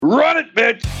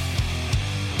bitch!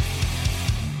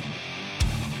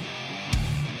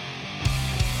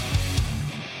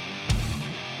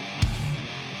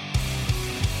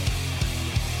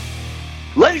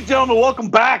 Ladies and gentlemen, welcome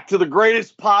back to the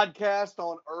greatest podcast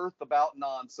on earth about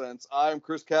nonsense. I am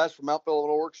Chris Cash from Mount Phillip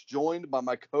Works, joined by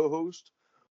my co-host,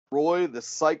 Roy, the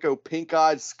psycho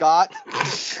pink-eyed Scott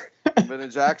from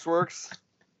Vintage Axe Works.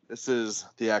 This is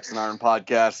the Axe and Iron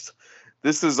Podcast.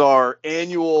 This is our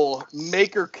annual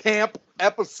Maker Camp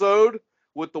episode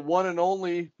with the one and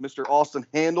only Mr. Austin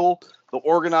Handel, the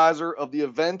organizer of the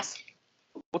event.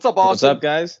 What's up, Austin? What's up,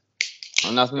 guys?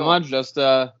 Well, nothing much. Just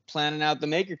planning out the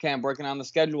Maker Camp, working on the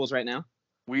schedules right now.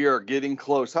 We are getting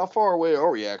close. How far away are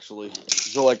we, actually?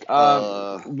 So,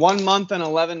 1 month and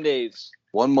 11 days.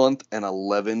 1 month and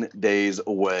 11 days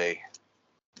away.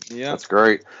 Yeah, that's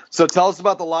great. So tell us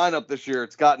about the lineup this year.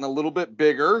 It's gotten a little bit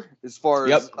bigger as far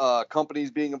as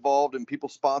companies being involved and people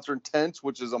sponsoring tents,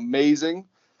 which is amazing.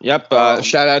 Yep.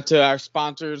 Shout out to our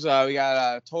sponsors. We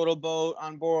got Total Boat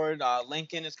on board.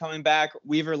 Lincoln is coming back.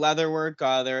 Weaver Leatherwork.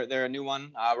 They're a new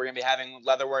one. We're gonna be having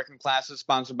leatherworking classes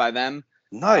sponsored by them.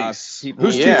 Nice.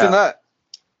 Who's teaching that?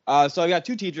 So I got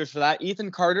two teachers for that.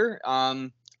 Ethan Carter.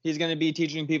 He's going to be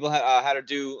teaching people how to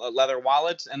do leather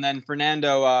wallets, and then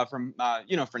Fernando from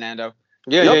Fernando.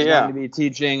 Yeah. He's going to be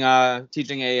teaching a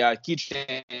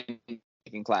keychain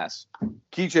making class.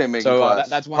 Keychain making class.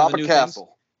 That's one Papa of the new Castle.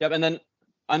 things. Yep, and then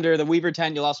under the Weaver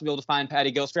tent, you'll also be able to find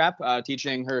Patty Gilstrap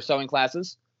teaching her sewing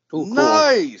classes. Ooh, cool.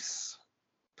 Nice.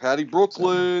 Patty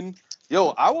Brooklyn.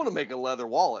 Yo, I want to make a leather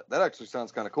wallet. That actually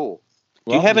sounds kind of cool.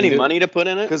 Do you have any money to put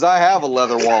in it? Because I have a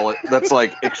leather wallet that's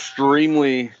like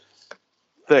extremely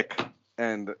thick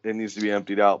and it needs to be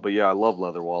emptied out. But yeah, I love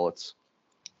leather wallets.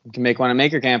 You can make one at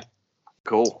Maker Camp.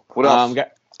 Cool. What else?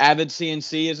 Avid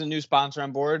CNC is a new sponsor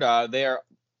on board. They are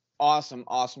awesome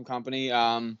company.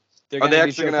 Are they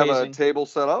actually going to have a table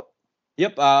set up?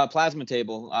 Yep, plasma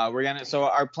table. So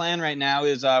our plan right now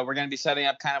is we're gonna be setting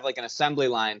up kind of like an assembly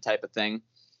line type of thing.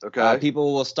 Okay.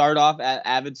 People will start off at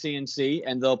Avid CNC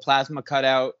and they'll plasma cut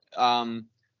out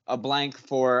a blank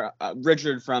for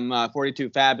Richard from 42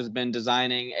 Fab has been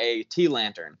designing a tea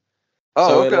lantern.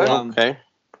 Oh, so okay. Okay.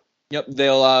 Yep,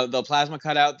 they'll plasma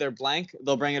cut out their blank.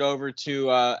 They'll bring it over to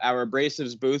our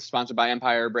abrasives booth, sponsored by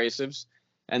Empire Abrasives,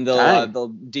 and they'll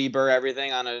deburr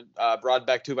everything on a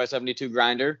Broadbeck 2x72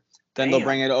 grinder. Then they'll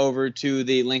bring it over to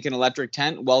the Lincoln Electric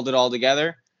tent, weld it all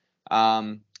together,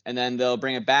 and then they'll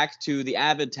bring it back to the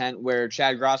Avid tent where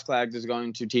Chad Grossklag is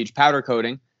going to teach powder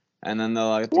coating, and then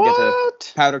they'll get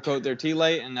to powder coat their tea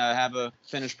light and have a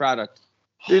finished product.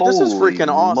 Dude, this is freaking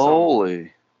awesome.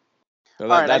 Moly. So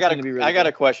all right, I got cool.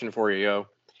 a question for you, yo.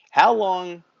 How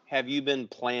long have you been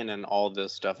planning all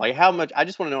this stuff? Like, how much? I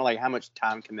just want to know, like, how much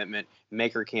time commitment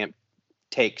Maker Camp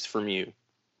takes from you.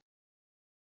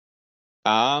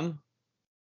 The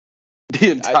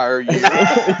entire year.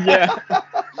 Yeah.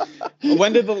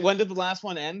 When did the last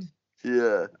one end?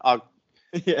 Yeah.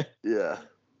 Yeah.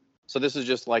 So this is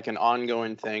just like an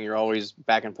ongoing thing. You're always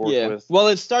back and forth with. Well,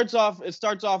 it starts off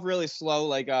really slow.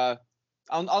 Like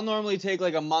I'll normally take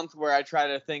like a month where I try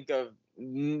to think of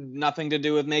nothing to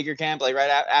do with Maker Camp. Like right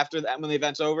after that, when the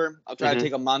event's over, I'll try to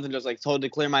take a month and just like totally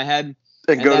clear my head.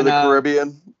 And go to the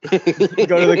Caribbean.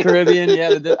 Go to the Caribbean.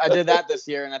 Yeah, I did that this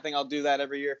year, and I think I'll do that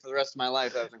every year for the rest of my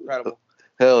life. That was incredible.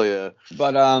 Hell yeah.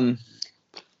 But and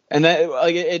then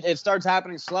like it starts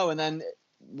happening slow, and then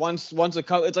once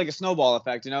it's like a snowball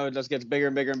effect. You know, it just gets bigger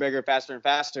and bigger and bigger, faster and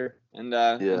faster, and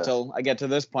until I get to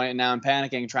this point, and now I'm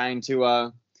panicking, trying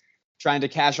to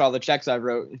cash all the checks I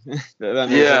wrote.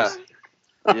 Yeah.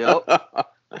 Yep.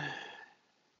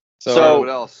 So what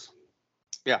else?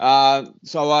 Yeah.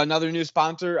 So another new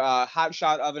sponsor, Hot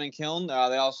Shot Oven and Kiln. They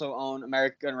also own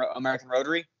American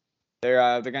Rotary.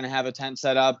 They're going to have a tent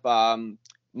set up.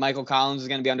 Michael Collins is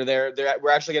going to be under there.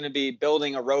 We're actually going to be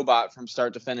building a robot from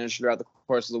start to finish throughout the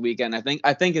course of the weekend.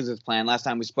 I think is his plan. Last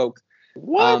time we spoke.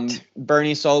 What?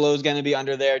 Bernie Solo is going to be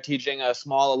under there teaching a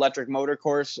small electric motor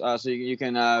course, so you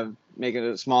can make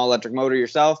a small electric motor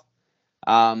yourself.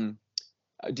 Are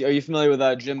you familiar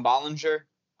with Jim Bollinger?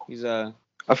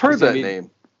 I've heard that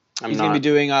name. He's going to be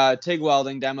doing TIG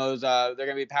welding demos. They're going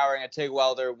to be powering a TIG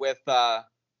welder with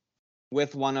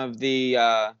one of the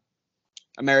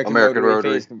American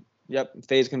Rotary.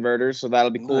 Phase converters. So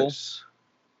that'll be cool. Nice.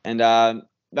 And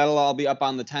that'll all be up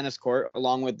on the tennis court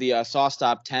along with the Saw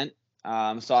Stop tent.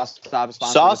 Saw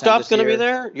Stop's gonna be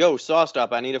there. Yo, Saw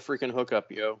Stop, I need a freaking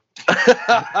hookup, yo.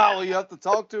 Well, you have to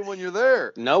talk to him when you're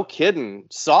there. No kidding.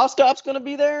 Saw Stop's gonna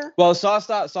be there. Well, Saw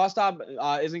Stop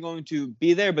isn't going to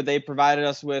be there, but they provided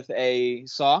us with a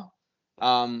saw,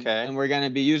 And we're going to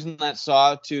be using that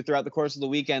saw throughout the course of the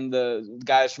weekend. The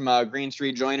guys from Green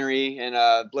Street Joinery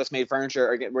and Bliss Made Furniture,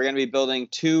 we're going to be building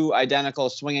 2 identical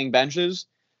swinging benches.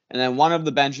 And then one of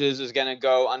the benches is going to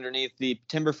go underneath the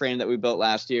timber frame that we built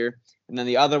last year. And then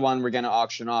the other one we're going to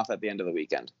auction off at the end of the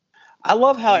weekend. I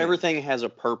love how everything has a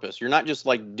purpose. You're not just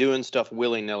like doing stuff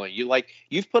willy-nilly.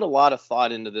 You've put a lot of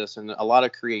thought into this and a lot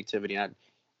of creativity.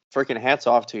 Freaking hats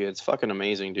off to you. It's fucking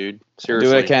amazing, dude. Seriously.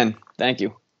 Do what I can. Thank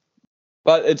you.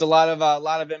 But it's a lot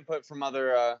of input from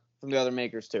the other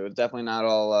makers too. It's definitely not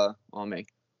all me.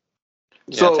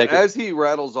 So as he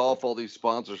rattles off all these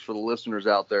sponsors for the listeners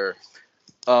out there,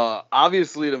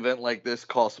 obviously an event like this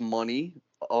costs money.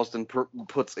 Austin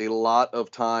puts a lot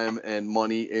of time and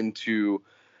money into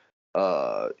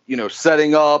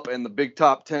setting up, and the big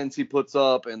top tents he puts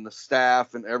up, and the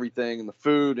staff and everything, and the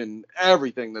food and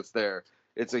everything that's there.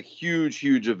 It's a huge,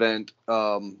 huge event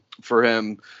for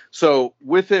him. So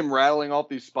with him rattling off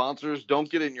these sponsors, don't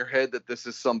get in your head that this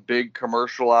is some big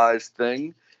commercialized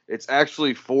thing. It's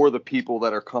actually for the people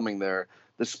that are coming there.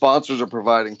 The sponsors are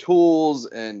providing tools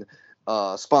and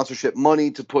sponsorship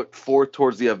money to put forth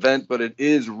towards the event, but it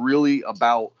is really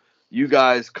about you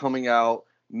guys coming out,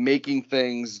 making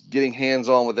things, getting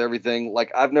hands-on with everything.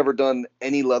 Like, I've never done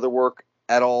any leather work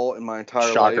at all in my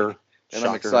entire life. And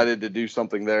I'm excited to do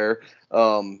something there.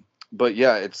 But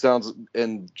yeah, it sounds,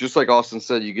 and just like Austin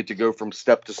said, you get to go from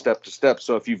step to step to step.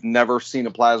 So if you've never seen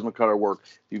a plasma cutter work,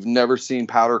 you've never seen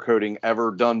powder coating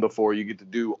ever done before, you get to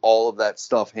do all of that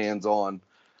stuff hands-on.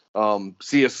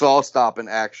 See a saw stop in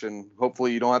action.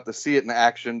 Hopefully you don't have to see it in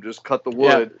action, just cut the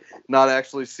wood, not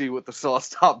actually see what the saw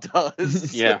stop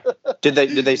does. Yeah. Did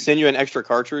they send you an extra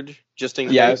cartridge just in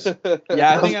case? Yes.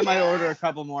 Yeah, I think I might order a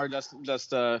couple more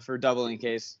just for double in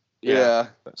case. Yeah.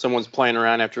 Someone's playing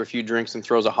around after a few drinks and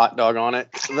throws a hot dog on it.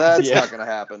 That's not going to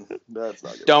happen. That's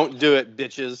not good. Don't do it,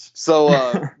 bitches. So,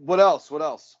 what else?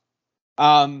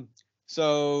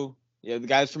 So, the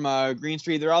guys from Green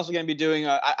Street, they're also going to be doing,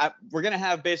 we're going to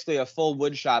have basically a full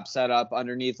wood shop set up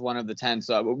underneath one of the tents.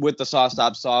 With the saw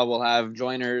stop saw, we'll have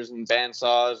joiners and band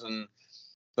saws and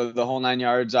the whole 9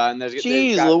 yards. And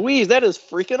Jeez Louise, that is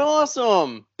freaking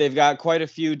awesome. They've got quite a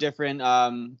few different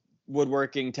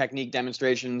woodworking technique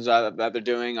demonstrations that they're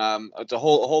doing. It's a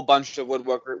whole bunch of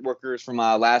woodworkers from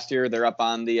last year. They're up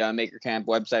on the Maker Camp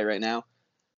website right now.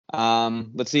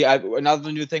 Let's see.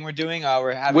 Another new thing we're doing.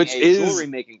 We're having jewelry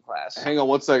making class. Hang on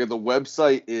 1 second. The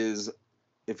website is,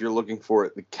 if you're looking for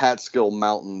it, the Catskill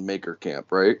Mountain Maker Camp,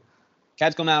 right?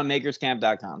 Catskill Mountain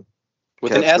Makerscamp.com.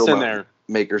 With an S in there.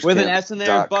 Makerscamp. With an S in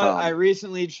there, but I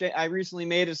recently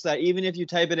made it so that even if you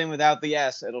type it in without the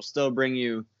S, it'll still bring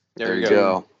you. There you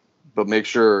go. But make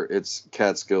sure it's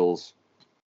Catskill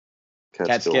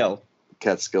Mountain.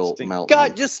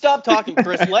 God, just stop talking,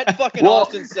 Chris. Let fucking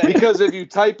Austin say it. Because if you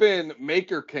type in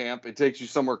Maker Camp, it takes you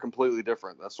somewhere completely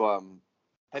different. That's why I'm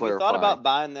clarifying. You thought about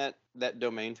buying that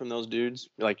domain from those dudes?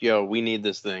 You're like, yo, we need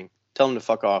this thing. Tell them to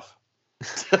fuck off.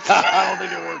 I don't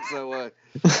think it works that way.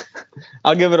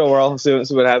 I'll give it a whirl. See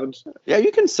what happens. Yeah,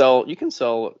 you can sell the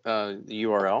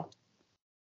URL.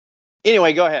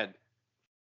 Anyway, go ahead.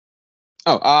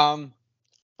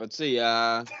 Let's see.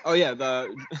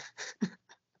 The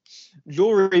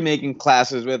jewelry making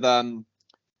classes with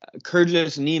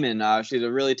Kurgis Neiman. She's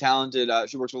a really talented.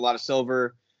 She works with a lot of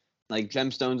silver, like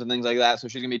gemstones and things like that. So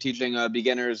she's gonna be teaching a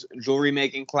beginner's jewelry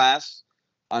making class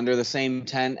under the same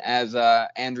tent as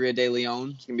Andrea De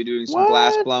Leon. She's gonna be doing some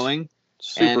glass blowing.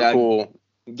 Super cool.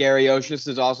 Gary Oshis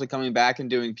is also coming back and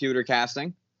doing pewter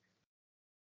casting.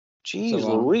 Jeez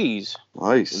Louise.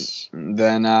 Nice.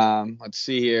 Then let's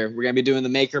see here. We're going to be doing the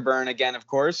Maker Burn again, of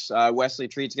course. Wesley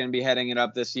Treat's going to be heading it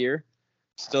up this year.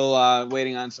 Still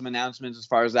waiting on some announcements as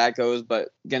far as that goes, but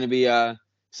going to be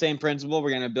same principle.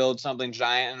 We're going to build something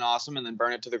giant and awesome and then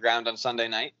burn it to the ground on Sunday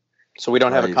night. So we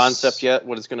don't have a concept yet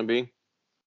what it's going to be?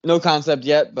 No concept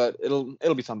yet, but it'll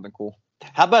be something cool.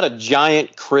 How about a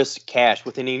giant Chris Cash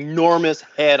with an enormous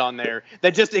head on there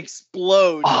that just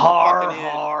explodes? Har.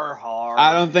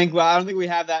 I don't think we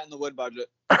have that in the wood budget.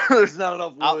 There's not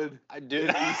enough wood. I do.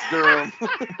 In East Durham.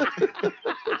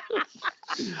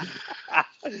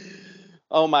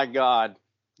 Oh my God,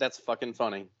 that's fucking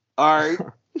funny. All right,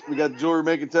 we got jewelry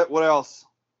making tent. What else?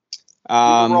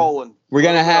 Rolling.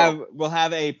 We'll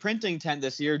have a printing tent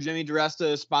this year. Jimmy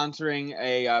DiResta is sponsoring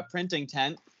a printing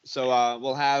tent. So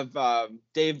we'll have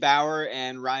Dave Bauer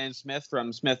and Ryan Smith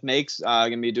from Smith Makes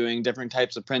going to be doing different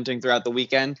types of printing throughout the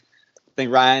weekend. I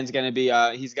think Ryan's going to be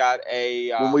he's got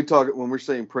a when we're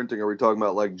saying printing, are we talking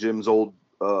about like Jim's old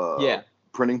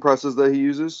printing presses that he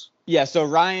uses? Yeah, so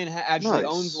Ryan actually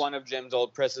owns one of Jim's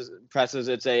old presses.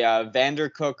 It's a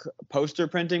Vandercook poster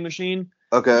printing machine.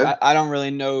 Okay. I don't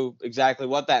really know exactly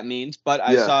what that means, but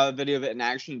I saw a video of it in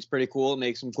action. It's pretty cool. It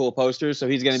makes some cool posters. So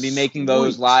he's going to be making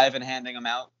those live and handing them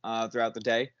out throughout the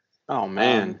day. Oh,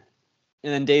 man.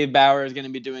 And then Dave Bauer is going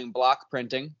to be doing block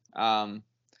printing.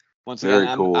 Once again,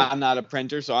 I'm not a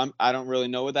printer, so I don't really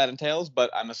know what that entails,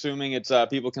 but I'm assuming it's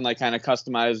people can like kind of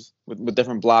customize with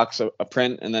different blocks a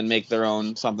print and then make their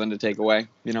own something to take away,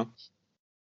 you know?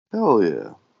 Hell yeah.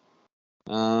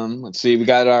 Let's see. We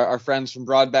got our friends from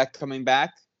Broadbeck coming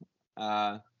back.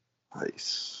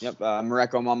 Nice. Yep.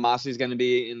 Mareko Malmasi is going to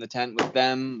be in the tent with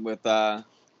them with Matt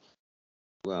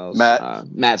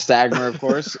Stagmer, of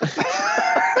course.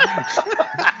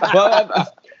 Well,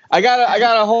 I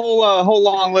got a whole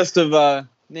long list of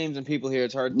names and people here.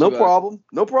 It's hard. No problem.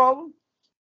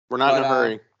 We're not in a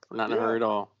hurry. We're not in a hurry at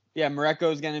all. Yeah,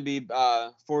 Mareko is going to be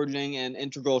forging an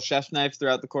integral chef's knife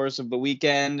throughout the course of the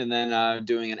weekend, and then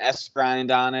doing an S grind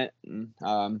on it. And,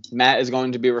 Matt is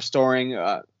going to be restoring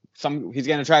He's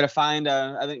going to try to find.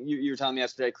 I think you were telling me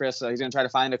yesterday, Chris. He's going to try to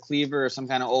find a cleaver or some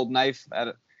kind of old knife at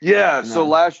it. Yeah. So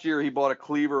last year he bought a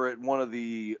cleaver at one of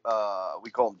the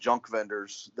we call them junk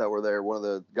vendors that were there. One of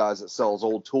the guys that sells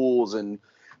old tools and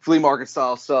flea market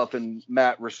style stuff, and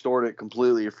Matt restored it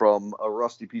completely from a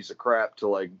rusty piece of crap to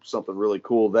like something really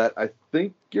cool that I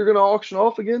think you're going to auction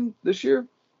off again this year.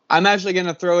 I'm actually going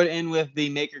to throw it in with the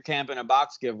Maker Camp in a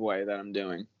Box giveaway that I'm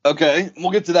doing. Okay, we'll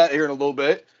get to that here in a little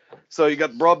bit. So you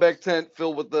got the Broadbeck tent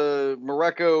filled with the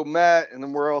Mareko, Matt, and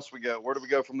then where else we go? Where do we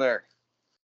go from there?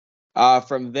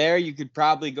 From there, you could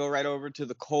probably go right over to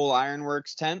the Coal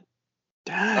Ironworks tent.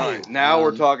 Dang. All right, now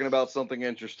we're talking about something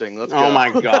interesting. Let's go. Oh,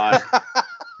 my God.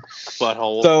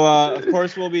 Butthole. So, of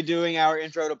course, we'll be doing our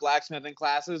intro to blacksmithing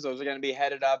classes. Those are going to be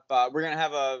headed up. We're going to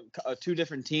have two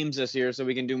different teams this year, so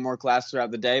we can do more classes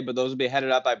throughout the day. But those will be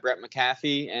headed up by Brett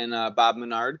McAfee and Bob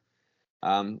Menard,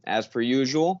 as per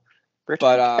usual. Brett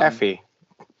McAfee.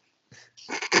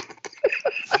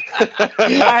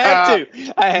 I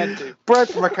had to. Brett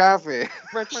McAfee.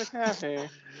 Brett McAfee.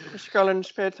 Mr. Garland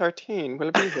Spade 13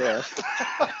 will be here.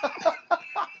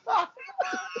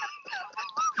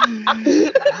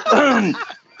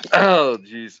 Oh,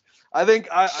 jeez. I think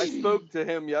I spoke to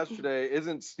him yesterday.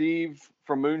 Isn't Steve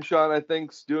from Moonshine, I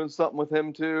think, doing something with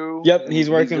him too? Yep, he's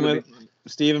working with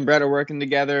Steve and Brett are working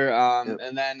together.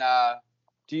 And then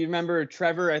do you remember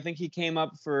Trevor? I think he came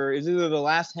up for is either the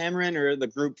last Hammerin or the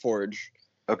Group Forge.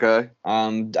 Okay.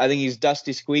 I think he's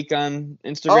Dusty Squeak on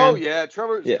Instagram. Oh yeah,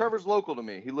 Trevor's local to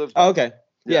me. He lives. Oh, okay.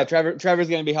 Yeah, Trevor's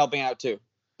going to be helping out too.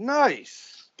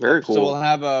 Nice. Very cool. So we'll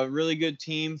have a really good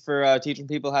team for teaching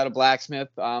people how to blacksmith.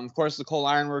 Of course, the Coal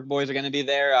Ironwork boys are going to be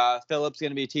there. Philip's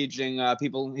going to be teaching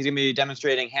people. He's going to be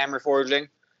demonstrating hammer forging.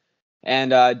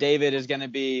 And David is going to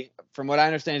be, from what I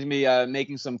understand, he's going to be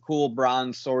making some cool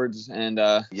bronze swords and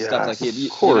stuff like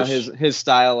his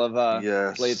style of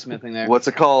bladesmithing there. What's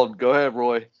it called? Go ahead,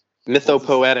 Roy.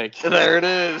 Mythopoetic. There it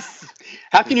is.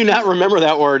 How can you not remember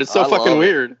that word? It's so fucking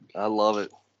weird. I love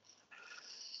it.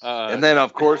 And then,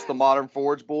 of course, the Modern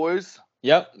Forge boys.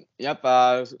 Yep.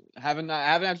 I haven't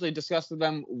actually discussed with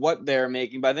them what they're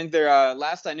making, but I think they're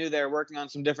last I knew they were working on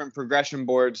some different progression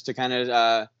boards to kind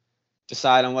of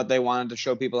decide on what they wanted to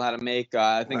show people how to make.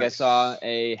 I think I saw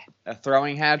a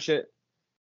throwing hatchet.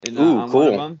 On cool.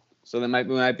 One of them. So we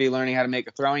might be learning how to make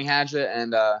a throwing hatchet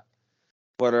and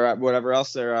whatever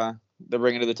else they're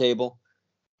bringing to the table.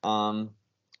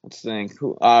 Let's think.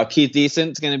 Keith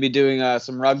Decent's going to be doing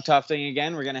some rug tufting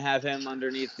again. We're going to have him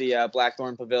underneath the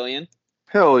Blackthorne Pavilion.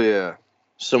 Hell yeah.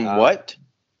 Some what?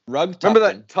 Rug tufting.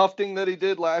 Remember that tufting that he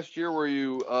did last year where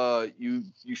you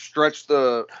stretch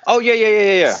the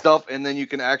stuff and then you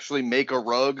can actually make a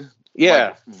rug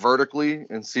vertically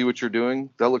and see what you're doing?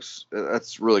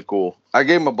 That's really cool. I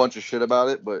gave him a bunch of shit about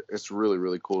it, but it's really,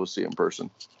 really cool to see in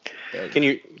person. Can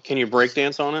you break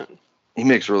dance on it? He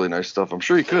makes really nice stuff. I'm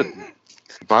sure he could.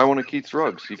 Buy one of Keith's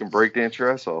rugs. You can break dance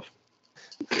your ass off.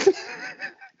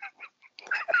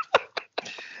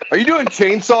 Are you doing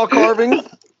chainsaw carving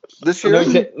this year?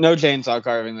 No chainsaw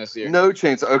carving this year. No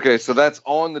chainsaw. Okay, so that's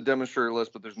on the demonstrator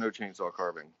list, but there's no chainsaw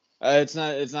carving. It's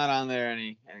not on there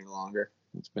any longer.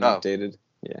 It's been updated.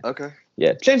 Yeah. Okay.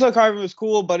 Yeah, chainsaw carving was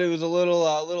cool, but it was a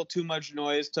little too much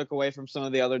noise. Took away from some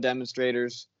of the other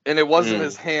demonstrators. And it wasn't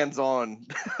as hands-on.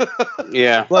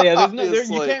 Yeah. Well, yeah. You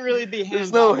can't really be hands-on.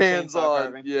 There's no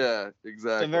hands-on. Yeah,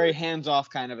 exactly. It's a very hands-off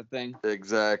kind of a thing.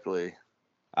 Exactly.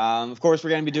 Of course, we're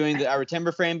going to be doing our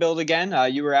timber frame build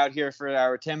again. You were out here for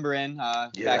our timber in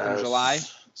back in July,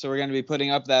 so we're going to be putting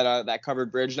up that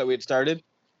covered bridge that we had started.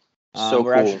 So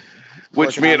cool.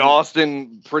 Which me and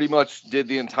Austin pretty much did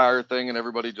the entire thing, and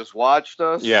everybody just watched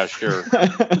us. Yeah, sure.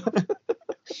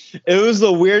 It was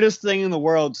the weirdest thing in the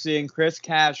world seeing Chris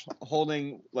Cash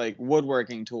holding like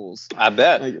woodworking tools. I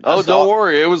bet. Like, Don't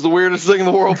worry. It was the weirdest thing in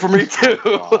the world for me too.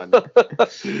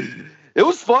 It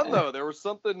was fun though. There was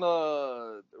something.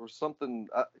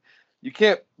 You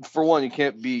can't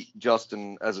beat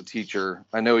Justin as a teacher.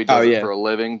 I know he does it for a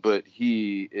living, but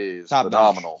he is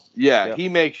phenomenal. Yeah, yep. He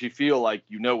makes you feel like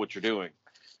you know what you're doing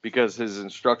because his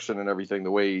instruction and everything, the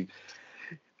way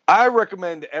I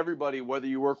recommend everybody, whether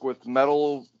you work with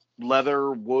metal,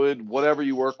 leather, wood, whatever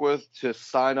you work with, to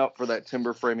sign up for that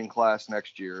timber framing class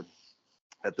next year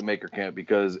at the Maker Camp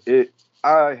because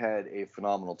I had a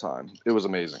phenomenal time. It was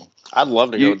amazing. I'd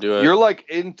love to go do it. You're like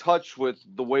in touch with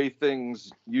the way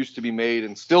things used to be made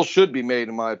and still should be made,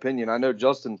 in my opinion. I know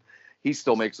Justin, he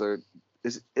still makes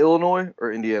is it Illinois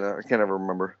or Indiana? I can't ever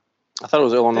remember. I thought it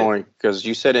was Illinois because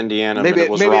you said Indiana. Maybe it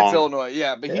was wrong. It's Illinois.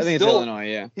 Yeah, but I think it's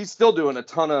Illinois. Yeah, he's still doing a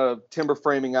ton of timber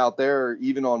framing out there,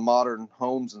 even on modern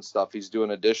homes and stuff. He's doing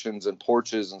additions and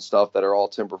porches and stuff that are all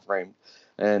timber framed,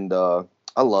 and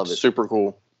I love it. Super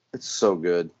cool. It's so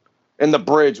good. And the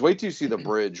bridge. Wait till you see the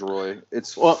bridge, Roy.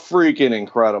 It's freaking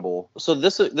incredible. So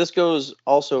this goes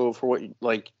also for what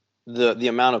like the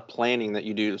amount of planning that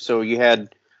you do. So you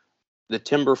had the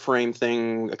timber frame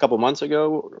thing a couple months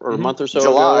ago or a month or so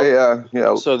July, ago.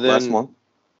 Yeah. So then, last month.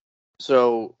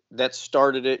 So that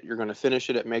started it. You're going to finish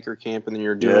it at Maker Camp, and then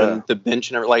you're doing the bench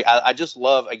and everything. Like I just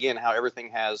love again how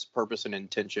everything has purpose and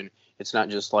intention. It's not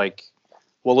just like,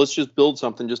 well, let's just build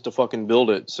something just to fucking build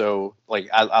it. So, like,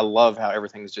 I love how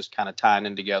everything's just kind of tying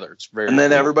in together. It's very. And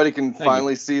then everybody can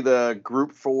finally see the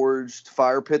group forged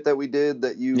fire pit that we did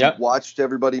that you watched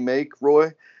everybody make,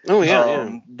 Roy. Oh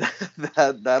yeah,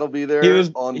 that'll be there. He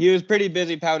was pretty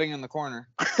busy pouting in the corner.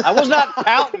 I was not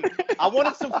pouting. I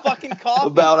wanted some fucking coffee.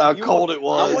 About how cold it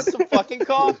was. I want some fucking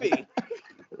coffee.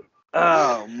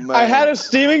 Oh man! I had a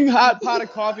steaming hot pot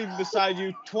of coffee beside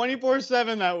you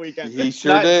 24/7 that weekend. He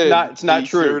sure did. It's not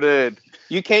true. Sure did.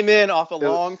 You came in off a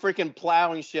long freaking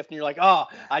plowing shift, and you're like, "Oh,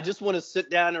 I just want to sit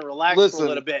down and relax for a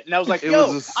little bit." And I was like, "Yo, I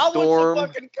want some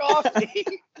fucking coffee."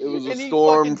 It was a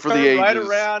storm for the ages. Right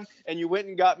around, and you went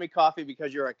and got me coffee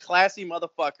because you're a classy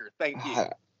motherfucker. Thank you.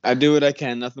 I do what I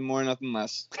can, nothing more, nothing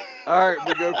less. All right,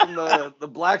 we go from the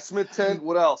blacksmith tent.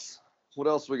 What else? What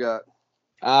else we got?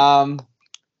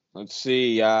 Let's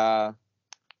see. Got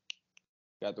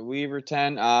the Weaver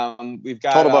tent. We've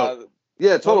got Total Boat.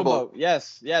 Yeah, Total Boat.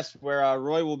 Yes, where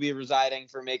Roy will be residing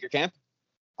for Maker Camp.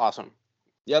 Awesome.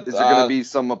 Yep. Is there going to be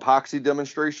some epoxy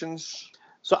demonstrations?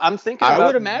 So I'm thinking. I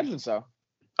would imagine so.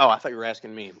 Oh, I thought you were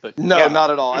asking me, but no, not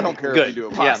at all. I don't care if you do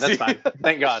epoxy. Yeah, that's fine.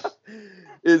 Thank God.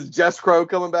 Is Jess Crow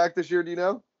coming back this year? Do you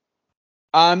know?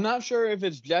 I'm not sure if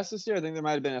it's just this year. I think there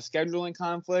might have been a scheduling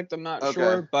conflict. I'm not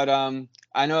sure, but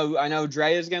I know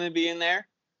Dre is going to be in there.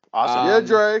 Awesome. Yeah,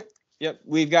 Dre. Yep.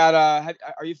 We've got.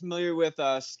 Are you familiar with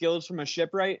Skills from a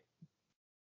Shipwright?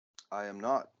 I am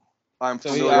not. I'm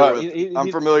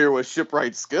familiar with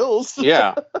Shipwright Skills.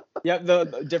 Yeah. Yep.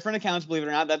 The different accounts, believe it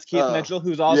or not. That's Keith Mitchell,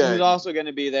 who's also going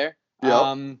to be there. Yep.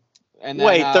 And then,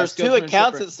 wait, there's two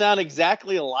accounts that sound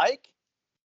exactly alike.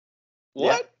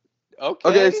 What? Yeah.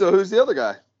 Okay, so who's the other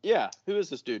guy? Yeah, who is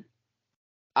this dude?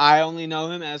 I only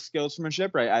know him as Skills from a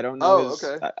Shipwright. I don't know.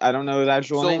 I don't know his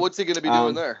actual name. So what's he going to be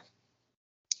doing there?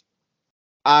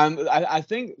 I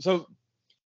think so.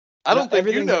 I don't think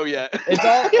you know yet. It's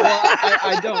all. Well,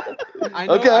 I don't. I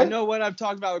know. Okay. I know what I've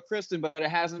talked about with Kristen, but it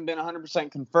hasn't been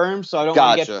 100% confirmed. So I don't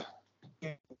want to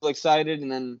get excited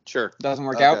and then it doesn't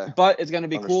work out. But it's going to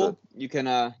be cool. You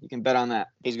can bet on that.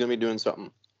 He's going to be doing something.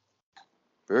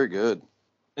 Very good.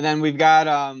 And then we've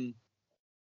got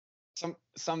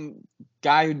some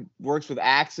guy who works with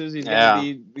axes. He's gonna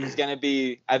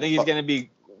be. I think he's gonna be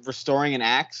restoring an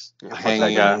axe.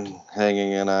 Hanging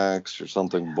an axe or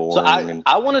something boring. So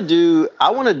I want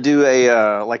to do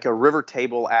a like a river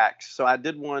table axe. So I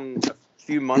did one a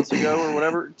few months ago or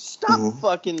whatever. Stop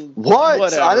fucking what?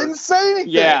 Whatever. I didn't say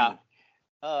anything. Yeah.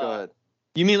 Go ahead.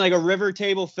 You mean like a river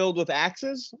table filled with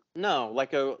axes? No,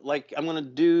 I'm gonna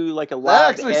do like a live That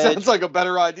actually sounds like a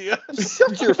better idea.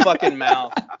 Shut your fucking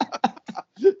mouth.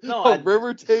 No, a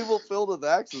river table filled with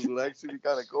axes would actually be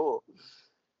kind of cool.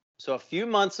 So a few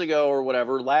months ago or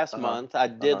whatever, last month, I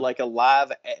did like a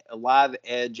live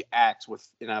edge axe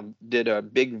and I did a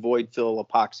big void fill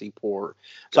epoxy pour.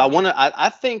 So I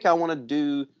think I want to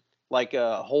do like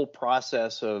a whole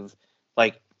process of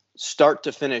like start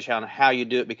to finish on how you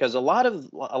do it, because a lot of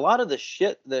the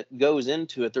shit that goes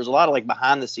into it, there's a lot of like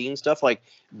behind the scenes stuff, like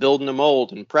building the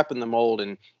mold and prepping the mold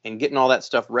and getting all that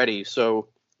stuff ready. So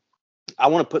I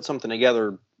want to put something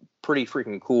together pretty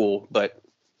freaking cool, but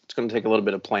it's going to take a little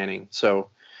bit of planning. So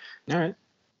all right,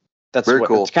 that's very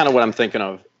cool. That's kind of what I'm thinking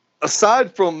of.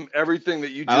 aside from everything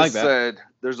that you just that. said,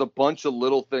 there's a bunch of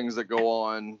little things that go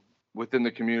on within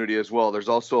the community as well. There's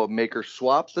also a maker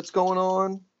swap that's going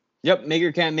on. Yep,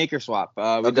 Maker Camp Maker Swap.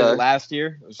 We did it last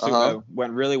year. It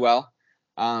went really well.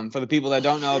 For the people that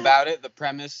don't know about it, the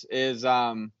premise is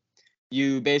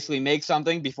you basically make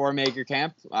something before Maker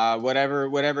Camp,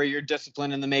 whatever your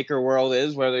discipline in the maker world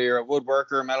is, whether you're a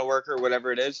woodworker, a metalworker,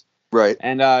 whatever it is. Right.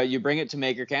 And you bring it to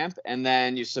Maker Camp, and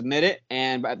then you submit it,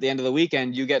 and at the end of the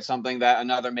weekend, you get something that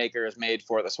another maker has made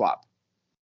for the swap.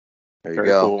 There you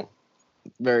go. Cool.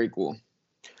 Very cool.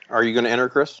 Are you going to enter,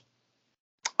 Chris?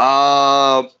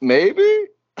 Maybe.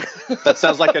 That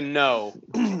sounds like a no.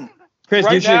 Chris,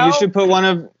 Right you should put one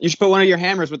of your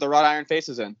hammers with the wrought iron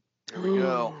faces in. Here we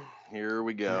go.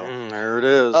 There it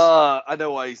is. I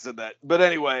know why you said that. But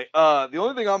anyway, the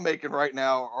only thing I'm making right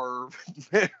now are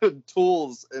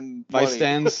tools and Vice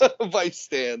stands. Vice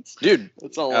stands. Dude,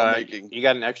 that's all I'm making. You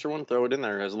got an extra one? Throw it in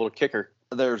there as a little kicker.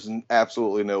 There's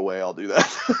absolutely no way I'll do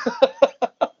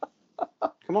that.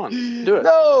 Come on, do it.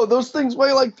 No, those things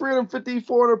weigh like 350,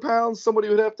 400 pounds. Somebody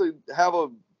would have to have a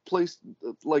place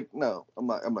like, no, I'm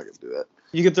not going to do that.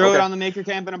 You could throw it on the Maker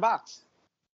Camp in a box.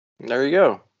 There you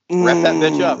go. Wrap that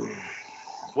bitch up.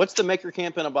 What's the Maker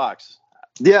Camp in a box?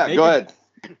 Yeah, go ahead.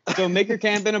 So Maker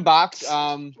Camp in a box.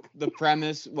 The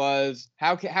premise was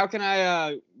how can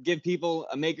I give people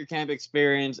a Maker Camp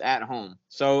experience at home?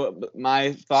 So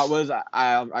my thought was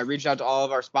I reached out to all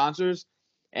of our sponsors,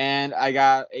 and I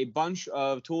got a bunch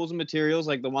of tools and materials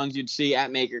like the ones you'd see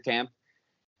at Maker Camp.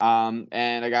 And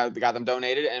I got them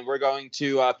donated, and we're going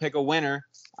to pick a winner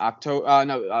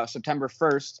September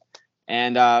 1st.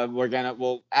 And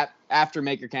after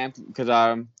Maker Camp, because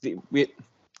I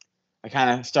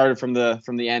kind of started from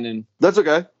the end and that's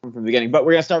okay from the beginning, but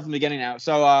we're gonna start from the beginning now.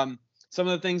 So some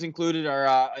of the things included are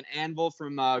an anvil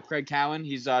from Craig Cowan.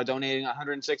 He's donating a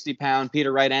 160-pound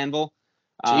Peter Wright anvil.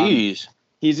 Jeez.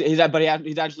 He's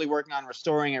actually working on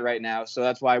restoring it right now, so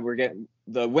that's why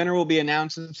the winner will be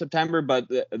announced in September, but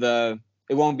it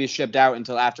won't be shipped out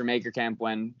until after Maker Camp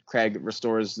when Craig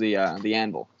restores the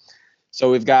anvil. So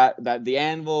we've got the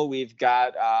anvil. We've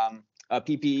got a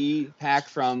PPE pack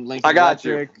from Lincoln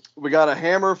Electric. We got a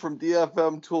hammer from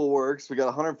DFM Toolworks. We got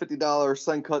a $150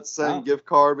 Suncut gift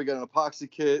card. We got an epoxy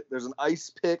kit. There's an ice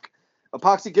pick,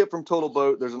 epoxy kit from Total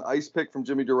Boat. There's an ice pick from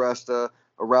Jimmy DiResta.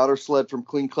 A router sled from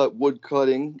Clean Cut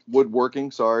Woodworking.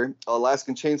 Alaskan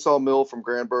chainsaw mill from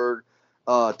Granberg.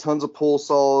 Tons of pull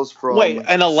saws from. Wait,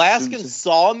 an Alaskan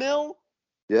sawmill?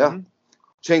 Yeah,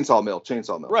 chainsaw mill.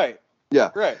 Right. Yeah.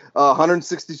 Right.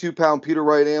 162-pound Peter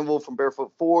Wright anvil from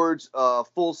Barefoot Forge.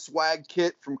 Full swag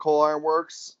kit from Coal Iron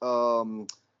Works.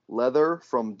 Leather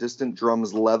from Distant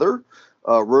Drums Leather.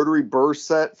 Rotary burr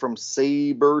set from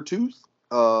Sabertooth.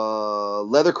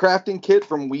 Leather crafting kit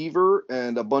from Weaver,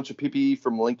 and a bunch of PPE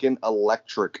from Lincoln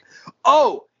Electric.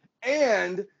 Oh,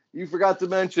 and you forgot to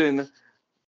mention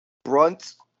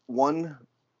Brunt, one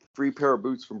free pair of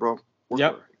boots from Brunt.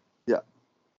 Yep. Yeah.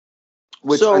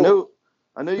 Which I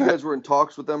know you guys were in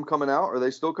talks with them coming out. Are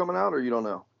they still coming out, or you don't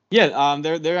know? Yeah,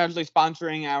 they're actually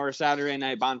sponsoring our Saturday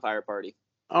night bonfire party.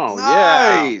 Oh,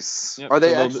 nice. Yeah. Yep. Are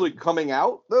they actually coming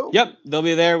out though? Yep, they'll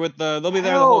be there the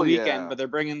whole weekend, but they're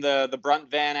bringing the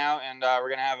Brunt van out, and we're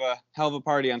gonna have a hell of a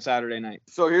party on Saturday night.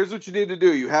 So here's what you need to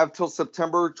do. You have till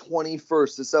September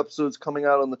 21st. This episode's coming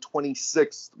out on the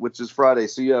 26th, which is Friday.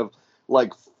 So you have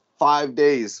like 5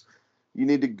 days. You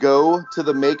need to go to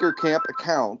the Maker Camp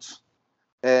account,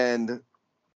 and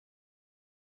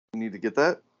you need to get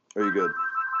that. Are you good?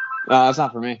 That's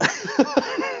not for me.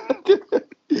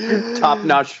 Top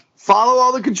notch. Follow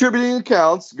all the contributing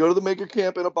accounts. Go to the Maker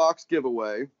Camp in a Box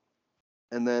giveaway,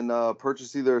 and then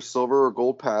purchase either a silver or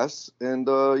gold pass. And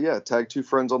tag 2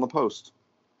 friends on the post,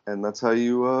 and that's how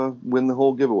you win the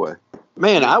whole giveaway.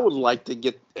 Man, I would like to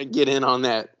get in on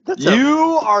that.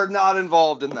 You are not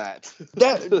involved in that.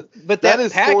 But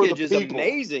that package is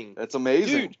amazing. That's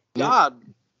amazing, dude. God,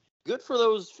 good for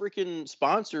those freaking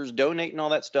sponsors donating all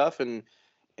that stuff and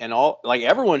all, like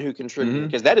everyone who contributed,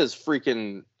 because that is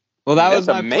freaking. Well, that was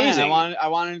my amazing. Plan. I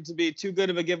wanted it to be too good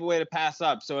of a giveaway to pass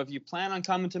up. So if you plan on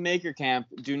coming to Maker Camp,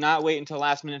 do not wait until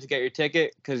last minute to get your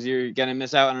ticket, because you're gonna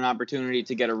miss out on an opportunity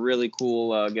to get a really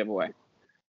cool giveaway.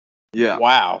 Yeah.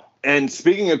 Wow. And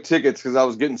speaking of tickets, because I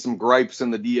was getting some gripes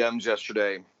in the DMs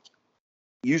yesterday,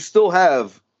 you still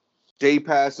have day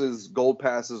passes, gold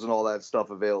passes, and all that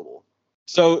stuff available.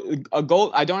 So a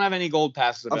gold, I don't have any gold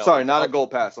passes available. I'm sorry, not a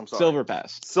gold pass. I'm sorry. Silver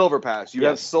pass. Silver pass. You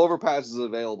have silver passes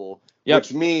available, yep.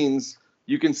 Which means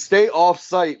you can stay off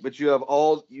site, but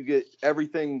you get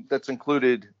everything that's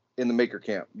included in the Maker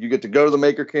Camp. You get to go to the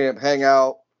Maker Camp, hang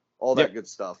out, all that good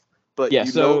stuff. but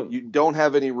you don't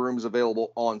have any rooms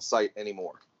available on site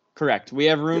anymore. Correct. We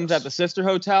have rooms at the sister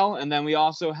hotel, and then we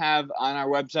also have on our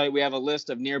website, we have a list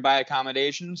of nearby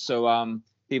accommodations, so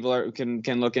people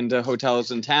can look into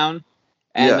hotels in town.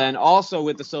 And then also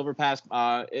with the Silver Pass,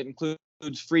 it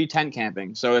includes free tent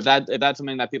camping. So if that's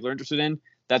something that people are interested in,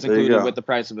 that's included with the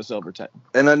price of a Silver tent.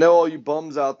 And I know all you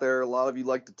bums out there, a lot of you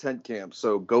like to tent camp.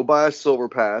 So go buy a Silver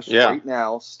Pass right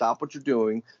now. Stop what you're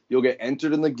doing. You'll get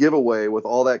entered in the giveaway with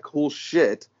all that cool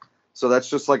shit. So that's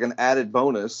just like an added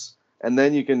bonus. And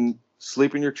then you can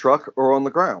sleep in your truck or on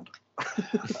the ground.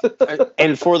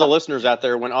 And for the listeners out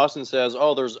there, when Austin says,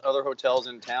 "Oh, there's other hotels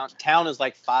in town is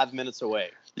like 5 minutes away."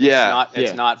 Yeah,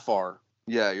 it's not far.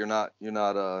 Yeah, you're not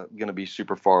gonna be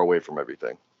super far away from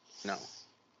everything. No.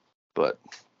 But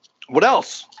what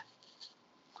else?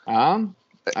 In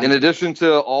addition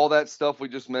to all that stuff we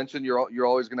just mentioned, you're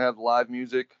always gonna have live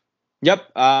music.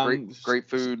 Yep. Great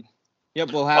food.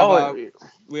 Yep, we'll have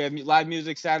we have live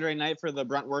music Saturday night for the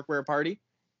Brunt Workwear party.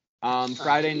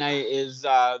 Friday night is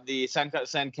the Send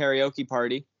karaoke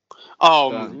party.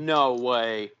 Oh, no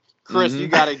way. Chris, you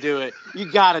got to do it.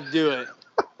 You got to do it.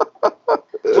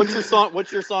 What's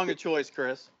your song of choice,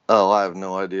 Chris? Oh, I have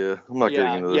no idea. I'm not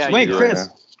getting into this. Wait, Chris,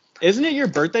 isn't it your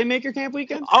birthday Maker Camp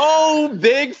weekend? Oh,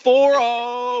 big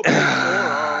 4-0. Big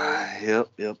 4-0.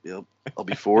 Yep. I'll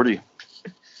be 40.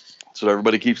 That's what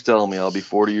everybody keeps telling me. I'll be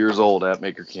 40 years old at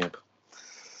Maker Camp.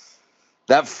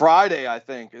 That Friday, I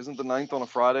think. Isn't the 9th on a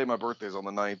Friday? My birthday's on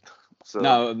the 9th. So.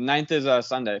 No, 9th is a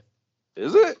Sunday.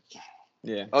 Is it?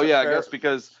 Yeah. Oh, yeah, I guess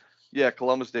because,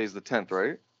 Columbus Day is the 10th,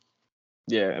 right?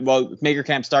 Yeah, well, Maker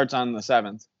Camp starts on the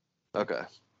 7th. Okay.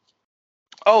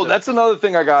 Oh, that's another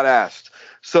thing I got asked.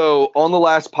 So on the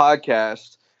last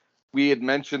podcast, we had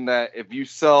mentioned that if you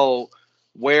sell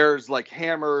wares like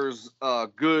hammers,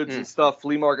 goods and stuff,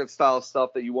 flea market style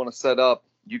stuff that you want to set up,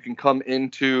 you can come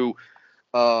into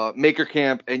Maker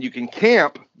Camp and you can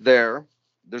camp there.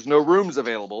 There's no rooms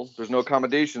available. There's no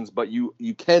accommodations, but you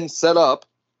can set up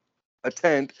a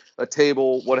tent, a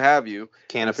table, what have you,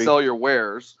 canopy, and sell your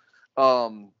wares.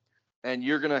 And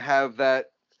you're going to have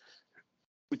that.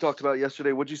 We talked about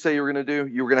yesterday. What'd you say you were going to do?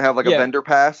 You were going to have like a vendor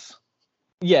pass?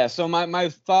 Yeah. So my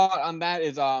thought on that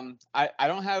is, I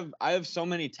have so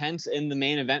many tents in the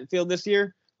main event field this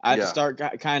year. I have to start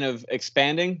kind of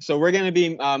expanding. So we're going to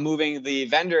be moving the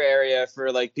vendor area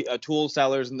for like tool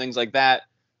sellers and things like that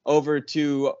over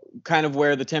to kind of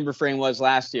where the timber frame was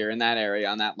last year in that area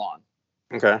on that lawn.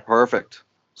 Okay, perfect.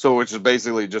 So which is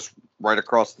basically just right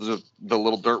across the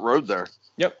little dirt road there.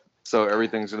 Yep. So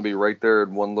everything's going to be right there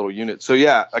in one little unit. So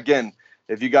yeah, again,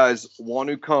 if you guys want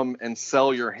to come and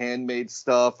sell your handmade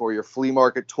stuff or your flea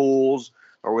market tools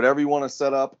or whatever you want to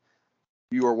set up,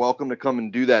 you are welcome to come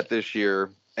and do that this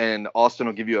year. And Austin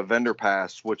will give you a vendor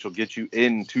pass, which will get you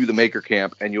into the Maker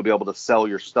Camp, and you'll be able to sell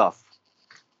your stuff.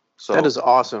 So that is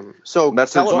awesome. So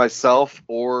message myself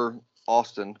or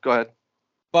Austin. Go ahead.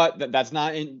 But that's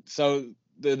not in. So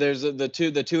there's the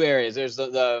two areas. There's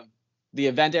the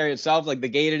event area itself, like the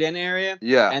gated in area.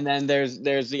 Yeah. And then there's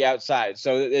the outside.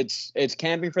 So it's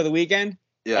camping for the weekend.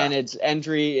 Yeah. And it's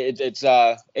entry. It's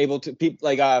able to people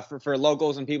like for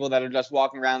locals and people that are just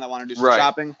walking around that want to do some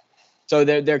shopping. So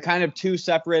they're kind of two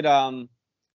separate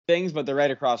things, but they're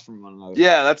right across from one another.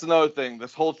 Yeah, that's another thing.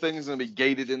 This whole thing is going to be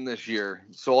gated in this year.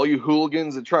 So all you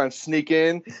hooligans that try and sneak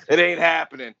in, it ain't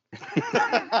happening.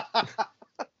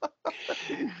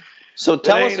 So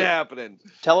tell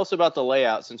us about the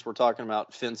layout since we're talking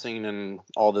about fencing and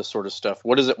all this sort of stuff.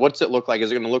 What's it look like?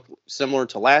 Is it going to look similar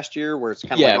to last year where it's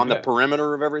kind of like on the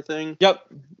perimeter of everything? Yep.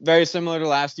 Very similar to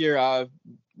last year.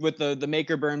 With the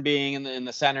Maker burn being in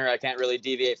the center, I can't really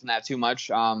deviate from that too much.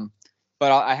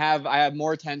 But I have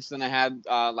more tents than I had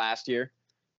last year.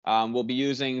 We'll be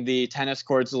using the tennis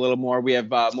courts a little more. We have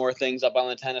more things up on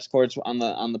the tennis courts on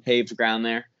the paved ground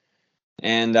there.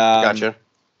 And gotcha.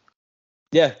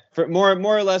 Yeah, for more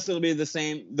or less it'll be the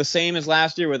same as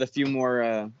last year with a few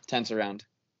more tents around.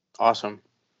 Awesome.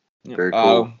 Very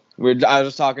cool. I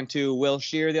was talking to Will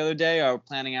Shear the other day.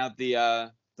 Planning out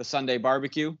the Sunday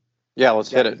barbecue. Yeah,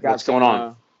 let's hit it. What's going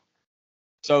on?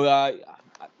 So I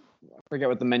forget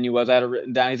what the menu was. I had it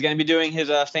written down. He's going to be doing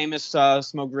his famous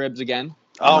smoked ribs again.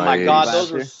 Oh my God,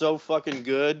 those are so fucking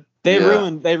good. They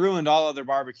ruined all other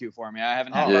barbecue for me. I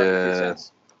haven't had barbecue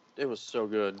since. It was so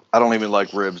good. I don't even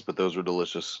like ribs, but those were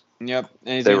delicious. Yep,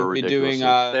 and he's going to be doing.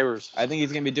 I think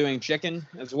he's going to be doing chicken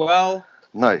as well.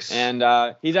 Nice. And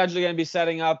he's actually going to be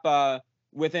setting up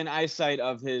within eyesight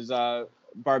of his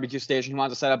barbecue station. He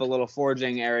wants to set up a little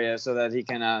forging area so that he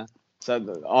can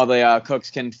so all the cooks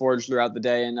can forge throughout the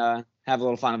day and have a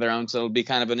little fun of their own. So it'll be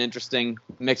kind of an interesting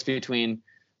mix between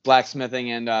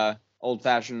blacksmithing and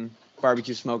old-fashioned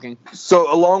barbecue smoking.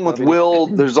 So along with Will,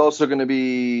 there's also going to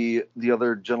be the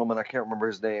other gentleman. I can't remember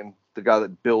his name. The guy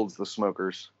that builds the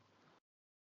smokers.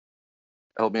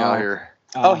 Help me out here.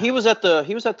 He was at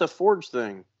the Forge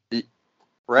thing,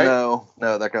 right? No,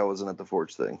 that guy wasn't at the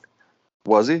Forge thing.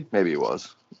 Was he? Maybe he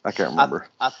was. I can't remember.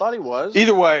 I thought he was.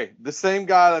 Either way, the same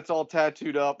guy that's all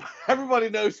tattooed up. Everybody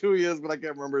knows who he is, but I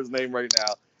can't remember his name right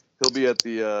now. He'll be at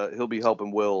the. He'll be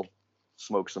helping Will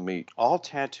smoke some meat. All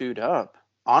tattooed up.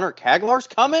 Honor Kaglar's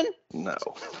coming? No.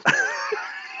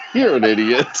 You're an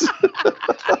idiot.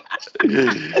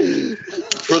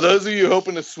 For those of you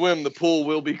hoping to swim, the pool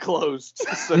will be closed.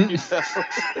 So you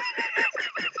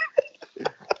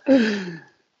know.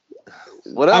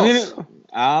 What else?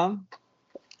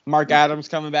 Mark Adams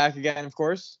coming back again, of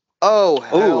course. Oh,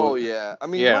 hell yeah. I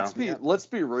mean, yeah. let's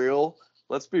be real.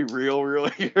 Let's be real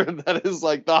here. That is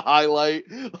like the highlight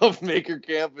of Maker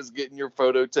Camp is getting your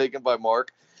photo taken by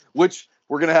Mark, which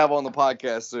we're going to have on the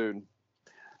podcast soon.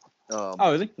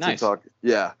 Is he? Nice.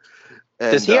 Yeah.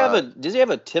 And, does he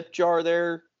have a tip jar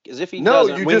there? Because if he no,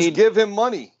 doesn't, you just give him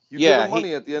money. Give him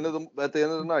money at the end of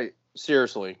the night.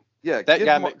 Seriously. Yeah. That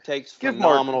guy takes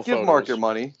phenomenal photos. Give Mark your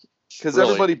money. Because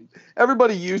really?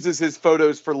 everybody uses his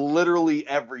photos for literally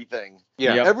everything.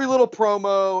 Yeah. Yep. Every little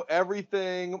promo,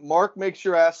 everything. Mark makes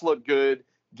your ass look good.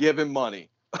 Give him money.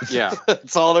 Yeah.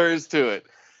 That's all there is to it.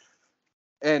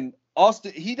 And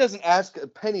Austin, he doesn't ask a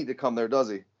penny to come there, does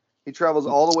he? He travels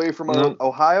all the way from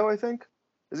Ohio, I think.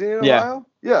 Is he in Ohio?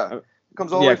 Yeah.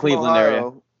 Comes all the way from Cleveland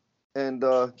Ohio and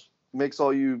makes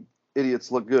all you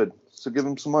idiots look good. So give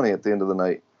him some money at the end of the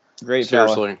night. Great,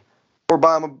 seriously. fella. Or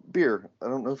buy him a beer. I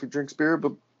don't know if he drinks beer,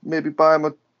 but maybe buy him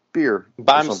a beer.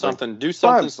 Buy him something. Do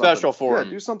something special for him.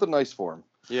 Yeah, do something nice for him.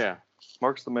 Yeah.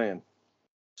 Mark's the man.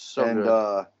 So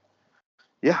good.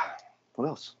 Yeah. What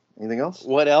else? Anything else?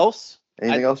 What else?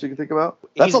 Anything else you can think about?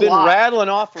 He's been rattling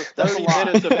off for 30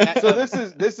 minutes of So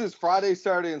this is Friday,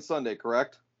 Saturday, and Sunday,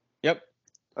 correct? Yep.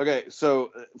 Okay,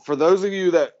 so for those of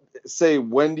you that say,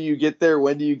 when do you get there?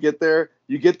 When do you get there?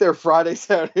 You get there Friday,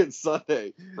 Saturday, and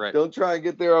Sunday. Right. Don't try and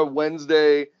get there on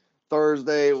Wednesday,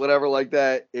 Thursday, whatever like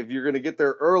that. If you're going to get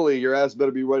there early, your ass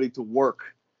better be ready to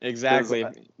work. Exactly.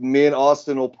 Me and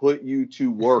Austin will put you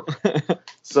to work.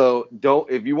 So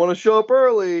if you want to show up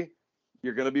early,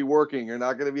 you're going to be working. You're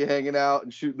not going to be hanging out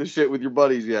and shooting the shit with your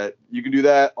buddies yet. You can do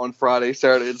that on Friday,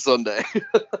 Saturday, and Sunday.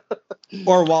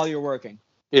 Or while you're working.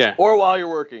 Yeah. Or while you're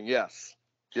working, yes.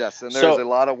 Yes, and there's a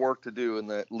lot of work to do in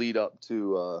the lead up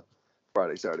to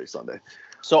Friday, Saturday, Sunday.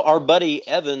 So our buddy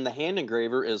Evan, the hand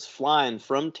engraver, is flying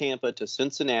from Tampa to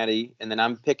Cincinnati, and then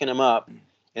I'm picking him up,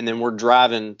 and then we're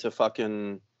driving to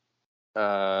fucking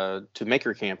to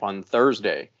Maker Camp on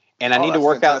Thursday. And I need to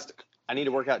work out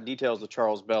details with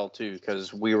Charles Bell too,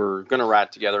 because we were gonna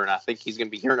ride together, and I think he's gonna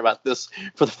be hearing about this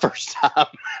for the first time.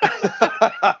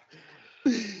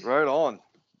 Right on.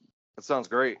 That sounds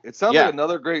great. It sounds like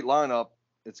another great lineup.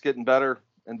 It's getting better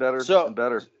and better and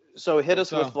better. So hit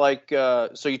us with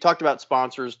so you talked about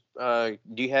sponsors. Do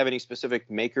you have any specific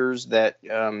makers that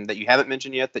you haven't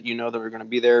mentioned yet that you know that are going to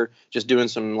be there, just doing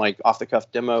some like off the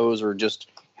cuff demos or just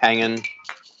hanging?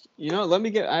 You know,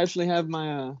 I actually have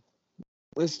my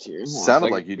list here.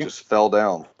 Sounded like you just fell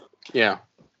down. Yeah.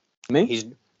 Me?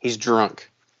 He's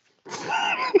drunk.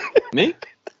 Me?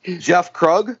 Jeff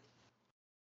Krug?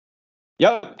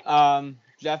 Yep.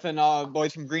 Jeff and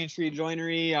boys from Green Street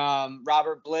Joinery,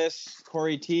 Robert Bliss,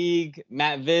 Corey Teague,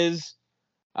 Matt Viz.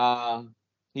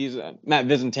 He's Matt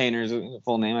Vizentainer is the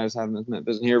full name. I just have him as Matt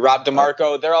Viz here. Rob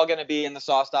DeMarco. They're all going to be in the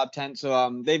Saw Stop tent.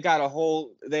 So they've got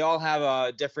they all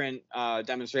have different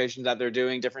demonstrations that they're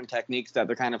doing, different techniques that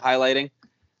they're kind of highlighting.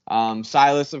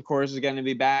 Silas, of course, is going to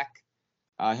be back.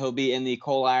 He'll be in the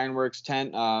Coal Ironworks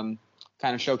tent, kind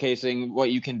of showcasing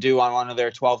what you can do on one of their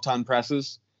 12-ton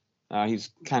presses. He's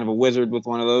kind of a wizard with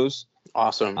one of those.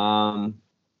 Awesome.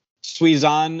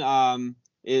 Suizan,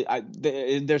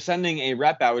 they're sending a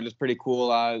rep out, which is pretty cool.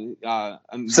 Say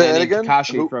that again?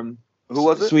 Takashi from who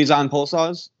was it? Suizan Pole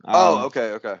Saws.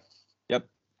 Okay. Yep.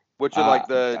 Which are like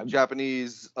the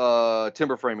Japanese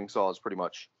timber framing saws, pretty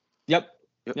much. Yep.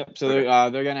 So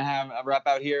they're gonna have a rep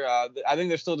out here. I think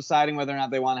they're still deciding whether or not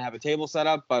they want to have a table set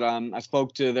up. But I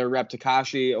spoke to their rep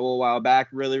Takashi a little while back.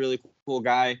 Really, really cool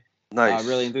guy. Nice.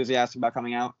 Really enthusiastic about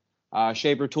coming out.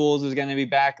 Shaper Tools is going to be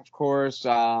back, of course.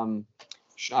 Shopbot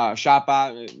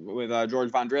with George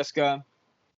Von Driska.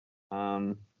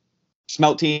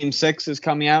 Smelt Team 6 is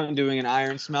coming out and doing an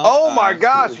iron smelt. Oh my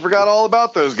gosh, forgot all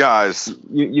about those guys.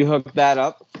 You hooked that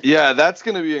up? Yeah, that's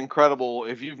going to be incredible.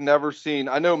 If you've never seen,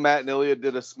 I know Matt and Ilya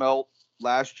did a smelt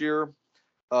last year.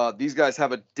 These guys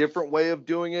have a different way of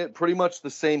doing it, pretty much the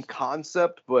same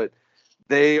concept, but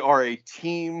They are a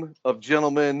team of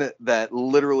gentlemen that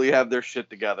literally have their shit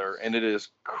together, and it is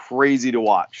crazy to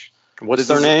watch. What's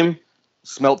their name?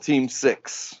 Smelt Team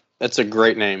 6. That's a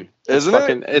great name. Isn't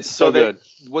it? It's so good.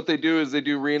 What they do is they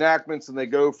do reenactments, and they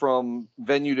go from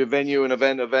venue to venue and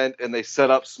event to event, and they set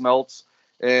up smelts,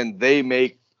 and they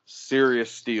make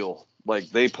serious steel. Like,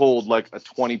 they pulled like a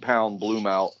 20-pound bloom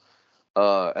out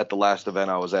at the last event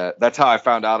I was at. That's how I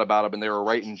found out about them, and they were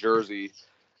right in Jersey.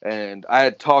 And I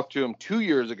had talked to them 2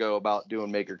 years ago about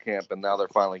doing Maker Camp, and now they're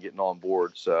finally getting on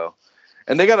board. So,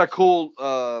 and they got a cool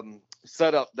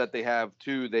setup that they have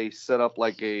too. They set up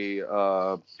like a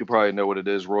you probably know what it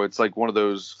is, Roy. It's like one of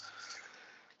those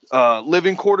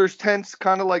living quarters tents,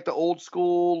 kind of like the old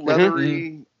school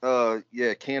leathery,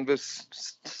 canvas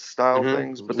style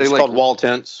things. But it's called wall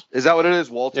tents. Is that what it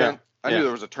is? Wall tent. Yeah. I knew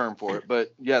there was a term for it,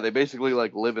 but yeah, they basically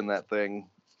like live in that thing.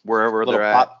 Wherever they're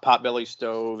at. Potbelly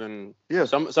stove, and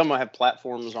some have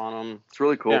platforms on them. It's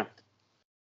really cool. Yeah.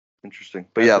 Interesting.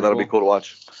 But that'll be cool to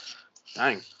watch.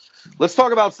 Dang. Let's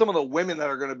talk about some of the women that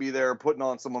are going to be there putting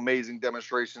on some amazing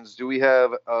demonstrations. Do we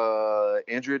have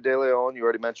Andrea De Leon? You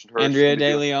already mentioned her. Andrea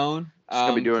De Leon. She's going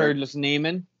to be doing Kurglis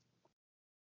Neiman.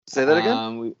 Say that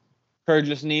again?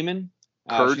 Kurglis Neiman.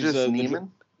 Kurglis Neiman?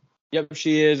 Yep,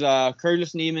 she is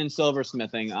Kurglis Neiman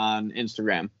silversmithing on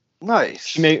Instagram. Nice.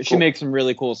 She makes some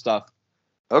really cool stuff.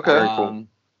 Okay. Very cool.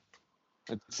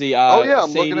 Let's see.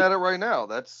 I'm looking at it right now.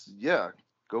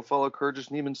 Go follow Kurglis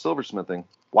Neiman Silversmithing.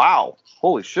 Wow.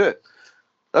 Holy shit.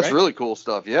 That's really cool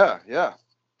stuff. Yeah.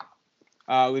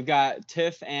 We've got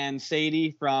Tiff and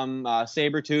Sadie from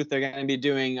Sabretooth. They're going to be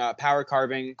doing power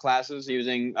carving classes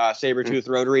using Sabretooth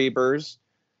rotary burrs.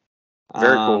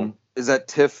 Very cool. Is that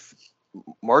Tiff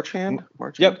Marchand?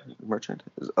 Yep. Marchand.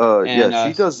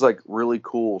 She does like really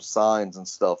cool signs and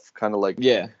stuff, kind of like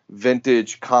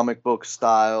vintage comic book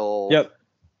style. Yep.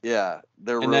 Yeah,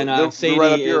 they're and they're Sadie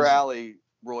right up your alley,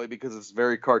 Roy, because it's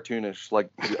very cartoonish, like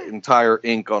the entire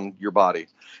ink on your body.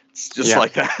 It's just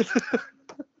like that.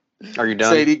 Are you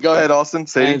done? Sadie, go ahead, Austin.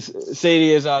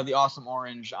 Sadie is the Awesome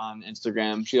Orange on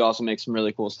Instagram. She also makes some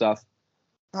really cool stuff.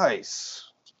 Nice.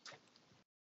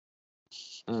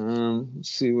 Let's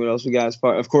see what else we got.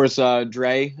 Of course,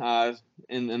 Dre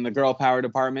in the girl power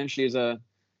department. She's an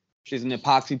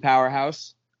epoxy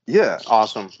powerhouse. Yeah,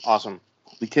 awesome.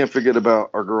 We can't forget about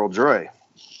our girl Dre.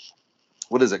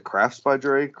 What is it? Crafts by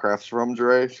Dre? Crafts from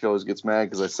Dre? She always gets mad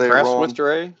because I say Crafts it wrong. With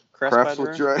Dre? Crafts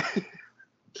with Dre.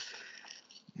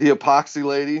 The epoxy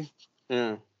lady.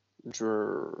 Yeah.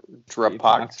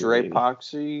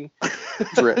 Drapoxy.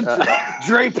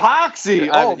 Drapoxy.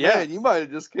 Oh man, you might have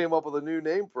just came up with a new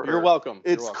name for her. You're welcome.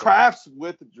 It's Crafts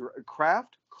with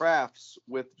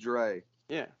Dre.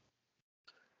 Yeah.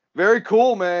 Very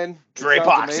cool, man.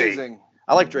 Drapoxy.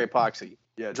 I like Drapoxy.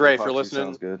 Yeah, Dre, if you're listening,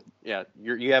 sounds good. Yeah,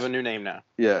 you have a new name now.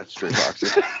 Yeah, it's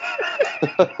Drapoxy.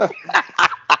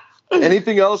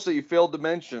 Anything else that you failed to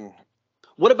mention?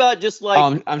 What about just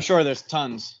like? I'm sure there's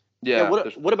tons. Yeah.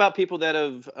 What about people that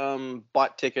have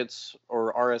bought tickets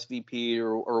or RSVP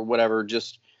or whatever?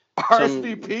 Just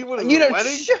RSVP? What is a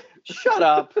wedding? Shut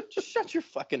up! Just shut your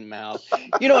fucking mouth.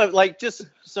 Like just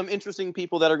some interesting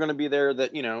people that are going to be there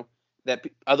that that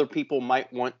other people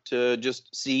might want to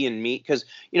just see and meet, because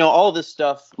all this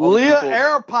stuff. Leah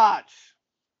Airpotch.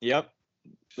 Yep.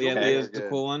 Leah's the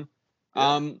cool one.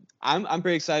 Yeah. I'm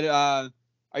pretty excited. Are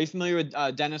you familiar with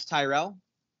Dennis Tyrell?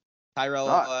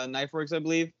 Knifeworks, I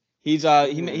believe. He's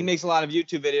he makes a lot of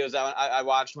YouTube videos that I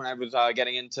watched when I was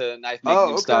getting into knife making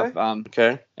and stuff.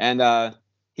 And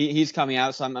he's coming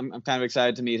out, so I'm kind of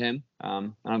excited to meet him. I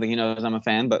don't think he knows I'm a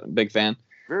fan, but a big fan.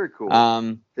 Very cool.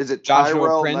 Is it Joshua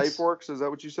Tyrell Prince. Knifeworks? Is that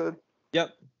what you said?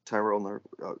 Yep. Tyrell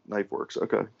Knifeworks.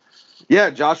 Okay. Yeah,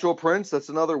 Joshua Prince. That's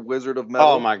another wizard of metal.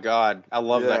 Oh my God, I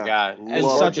love that guy. And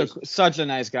such a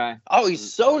nice guy. Oh,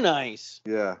 he's so nice.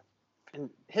 Yeah. And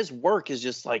his work is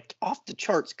just like off the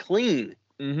charts clean.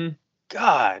 Mm-hmm.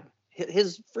 God,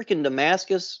 his freaking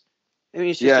Damascus. I mean,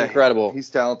 it's just incredible. He's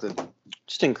talented.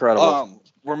 Just incredible.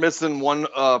 We're missing one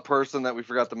person that we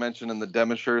forgot to mention in the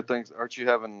demonstrator things. Aren't you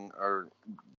having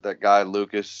that guy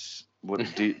Lucas?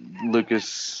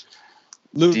 Lucas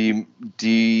something.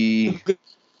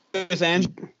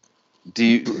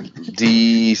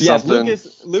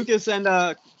 Yes, Lucas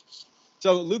and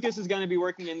so Lucas is going to be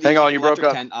working in the Hang on, you broke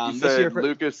up. Tent. You said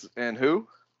Lucas and who?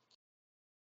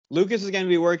 Lucas is going to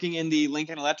be working in the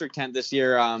Lincoln Electric tent this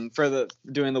year for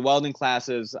doing the welding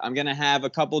classes. I'm going to have a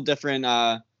couple different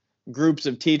groups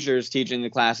of teachers teaching the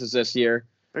classes this year.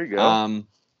 There you go.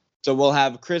 So we'll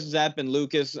have Chris Zepp and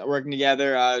Lucas working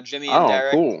together, Jimmy and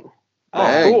Derek. Cool.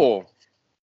 Cool.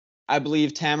 I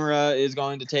believe Tamara is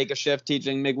going to take a shift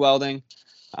teaching MIG welding.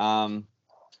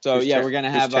 So we're gonna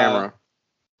have Tamara.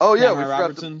 Oh yeah, Tamara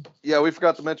Robertson. We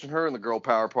forgot to mention her in the girl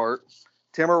power part.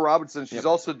 Tamara Robinson. She's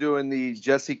also doing the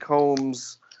Jesse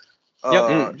Combs.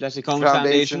 Jesse Combs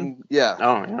Foundation. Yeah.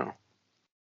 Oh yeah.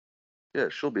 Yeah,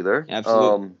 she'll be there.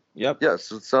 Absolutely. Yep. Yeah,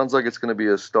 so it sounds like it's going to be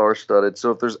a star-studded.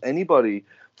 So if there's anybody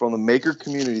from the maker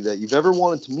community that you've ever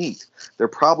wanted to meet, they're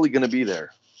probably going to be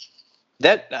there.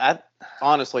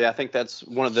 Honestly, I think that's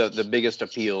one of the biggest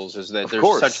appeals is that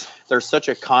there's such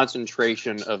a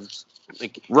concentration of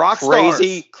like rock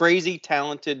crazy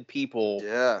talented people.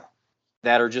 Yeah.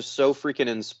 That are just so freaking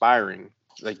inspiring.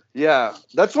 Like, yeah,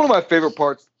 that's one of my favorite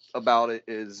parts about it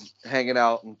is hanging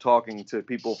out and talking to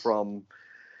people from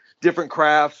different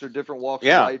crafts or different walks of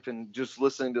life and just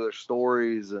listening to their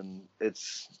stories, and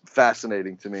it's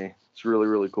fascinating to me. It's really,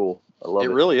 really cool. I love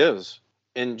it. It really is.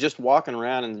 And just walking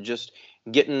around and just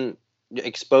getting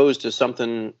exposed to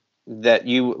something that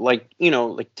you like,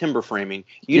 like timber framing.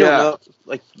 You don't know,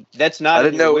 like that's not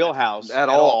in your wheelhouse at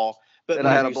all. But and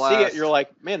when you see it, you're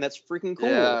like, man, that's freaking cool.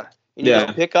 Yeah. And you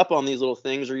just pick up on these little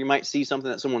things, or you might see something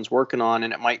that someone's working on,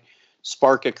 and it might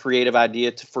spark a creative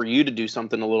idea for you to do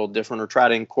something a little different, or try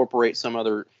to incorporate some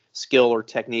other skill or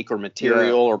technique or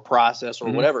material or process or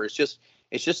whatever. It's just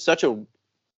such a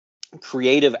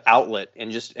creative outlet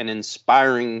and just an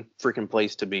inspiring freaking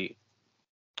place to be.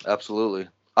 Absolutely.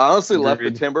 I honestly left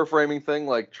the timber framing thing,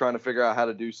 like trying to figure out how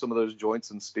to do some of those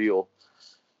joints in steel.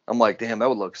 I'm like, damn, that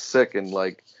would look sick. And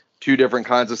like 2 different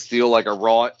kinds of steel, like a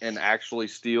wrought and actually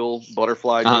steel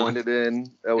butterfly jointed in.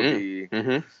 That would be.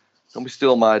 Don't be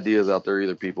stealing my ideas out there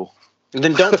either, people. And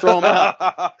then don't throw them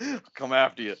out. Come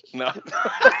after you. No.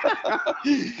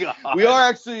 We are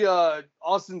actually,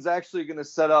 Austin's actually going to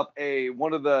set up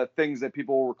one of the things that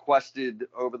people requested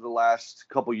over the last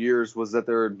couple years was that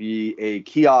there would be a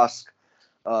kiosk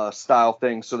style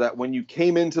thing, so that when you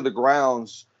came into the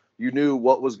grounds, you knew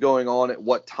what was going on at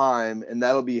what time, and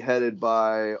that'll be headed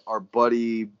by our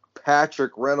buddy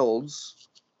Patrick Reynolds,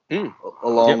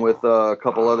 along with a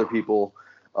couple other people.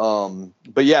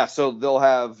 But yeah, so they'll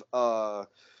have a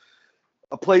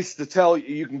place to tell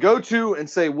you can go to and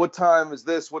say, what time is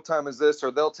this,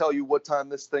 or they'll tell you what time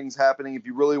this thing's happening. If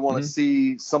you really want to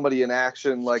see somebody in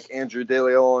action, like Andrew De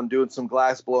Leon doing some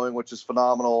glass blowing, which is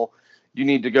phenomenal, you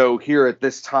need to go here at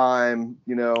this time,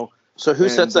 So who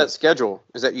sets that schedule?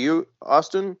 Is that you,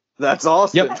 Austin? That's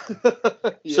Austin. Yep.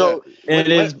 So that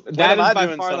is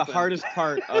by far the hardest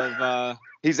part of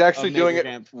he's actually doing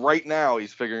it right now.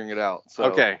 He's figuring it out. So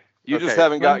okay. You just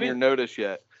haven't gotten your notice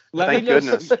yet. Thank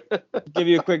goodness. Give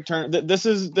you a quick turn. This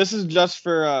is just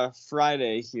for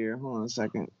Friday here. Hold on a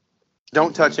second.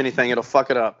 Don't touch anything. It'll fuck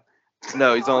it up.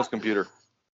 No, he's on his computer.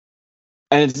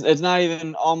 And it's not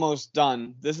even almost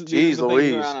done. This is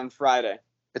around on Friday.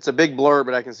 It's a big blur,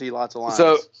 but I can see lots of lines.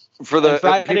 So for the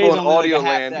people in audio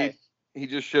like land, he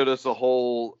just showed us a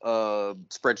whole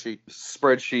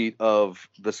spreadsheet of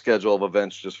the schedule of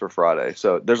events just for Friday.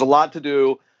 So there's a lot to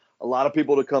do, a lot of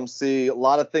people to come see, a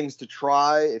lot of things to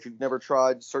try. If you've never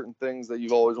tried certain things that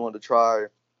you've always wanted to try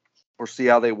or see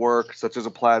how they work, such as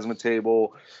a plasma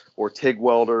table or TIG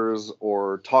welders,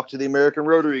 or talk to the American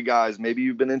Rotary guys. Maybe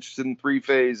you've been interested in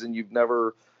 3-phase and you've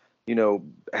never,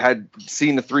 had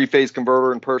seen the 3-phase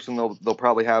converter in person. They'll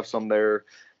probably have some there.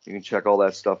 You can check all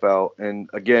that stuff out. And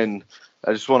again,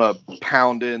 I just want to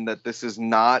pound in that this is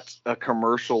not a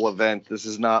commercial event. This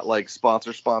is not like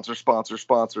sponsors.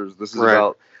 This is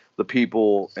about the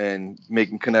people and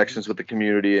making connections with the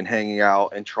community and hanging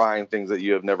out and trying things that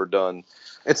you have never done.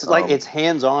 It's like it's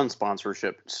hands-on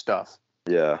sponsorship stuff.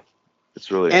 Yeah,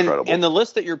 it's really incredible. And the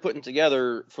list that you're putting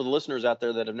together for the listeners out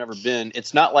there that have never been,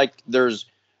 it's not like there's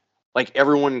like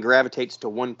everyone gravitates to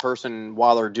one person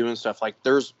while they're doing stuff. Like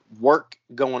there's work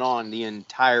going on the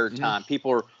entire time.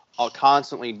 People are all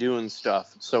constantly doing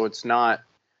stuff. So it's not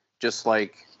just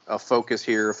like a focus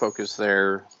here, a focus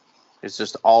there. It's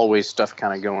just always stuff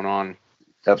kind of going on.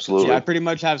 Absolutely. Yeah, I pretty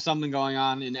much have something going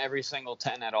on in every single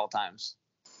tent at all times.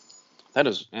 That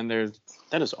is awesome.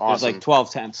 There's like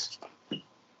 12 tents.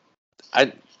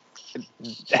 I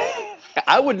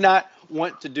would not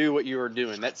want to do what you are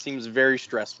doing. That seems very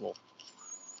stressful.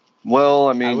 Well,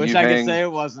 I mean, I wish I could say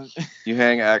it wasn't. You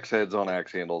hang axe heads on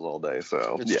axe handles all day,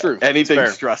 so it's true.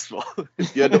 Anything's stressful.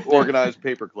 If you had to organize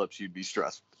paper clips, you'd be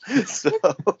stressed. So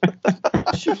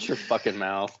shut your fucking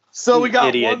mouth. So we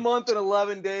got 1 month and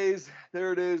 11 days.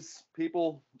 There it is,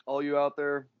 people. All you out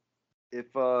there, if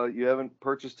you haven't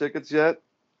purchased tickets yet,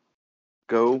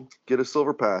 go get a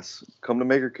silver pass. Come to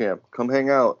Maker Camp. Come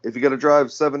hang out. If you got to drive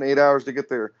 7-8 hours to get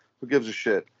there, who gives a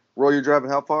shit? Roy, you're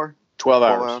driving how far? 12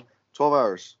 hours. 12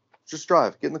 hours. Just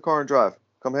drive. Get in the car and drive.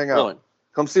 Come hang out. Really?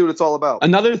 Come see what it's all about.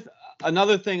 Another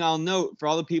another thing I'll note for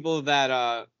all the people that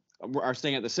are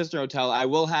staying at the sister hotel, I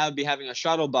will be having a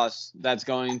shuttle bus that's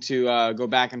going to go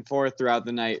back and forth throughout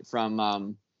the night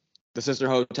from the sister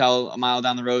hotel a mile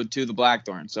down the road to the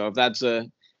Blackthorne. So if that's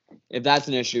an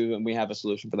issue, then we have a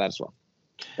solution for that as well.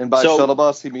 And by shuttle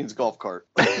bus, he means golf cart.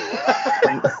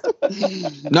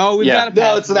 No, we've got a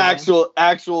no, it's an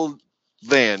actual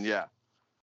van. Yeah.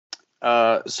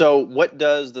 So what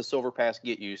does the Silver Pass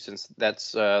get you, since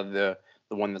that's the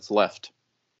one that's left?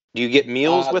 Do you get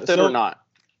meals with it or not?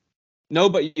 No,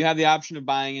 but you have the option of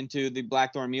buying into the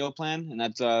Blackthorne meal plan, and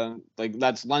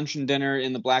that's lunch and dinner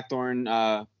in the Blackthorne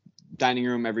dining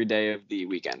room every day of the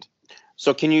weekend.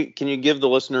 So can you give the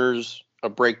listeners a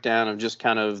breakdown of just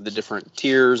kind of the different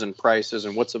tiers and prices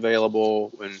and what's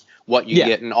available and what you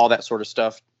get and all that sort of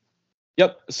stuff?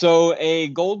 Yep. So a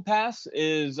gold pass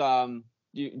is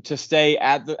to stay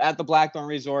at the Blackthorne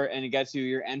Resort, and it gets you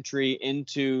your entry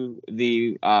into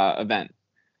the event.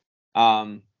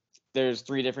 There's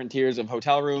 3 different tiers of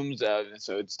hotel rooms,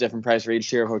 so it's different price for each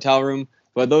tier of hotel room,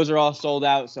 but those are all sold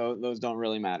out, so those don't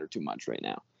really matter too much right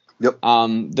now. Yep.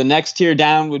 The next tier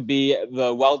down would be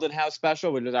the Weldon House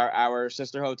Special, which is our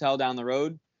sister hotel down the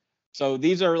road. So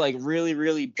these are like really,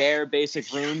 really bare,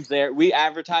 basic rooms. We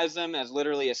advertise them as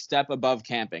literally a step above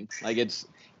camping. Like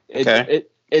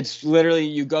it's literally,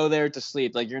 you go there to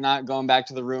sleep. Like, you're not going back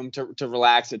to the room to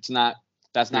relax. That's not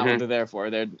what they're there for.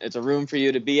 It's a room for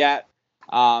you to be at.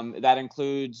 That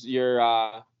includes your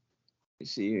let me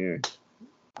see here.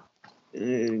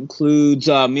 It includes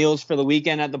meals for the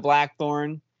weekend at the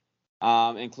Blackthorne.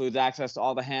 Includes access to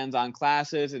all the hands-on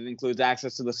classes. It includes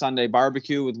access to the Sunday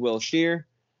barbecue with Will Shear.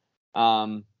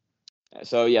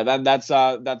 So yeah, that's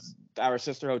our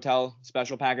sister hotel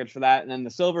special package for that. And then the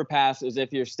Silver Pass is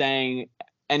if you're staying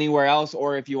anywhere else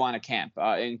or if you want to camp.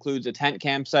 It includes a tent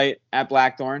campsite at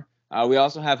Blackthorne. We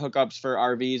also have hookups for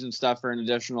RVs and stuff for an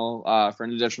additional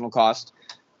cost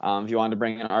if you want to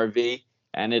bring an RV.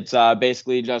 And it's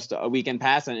basically just a weekend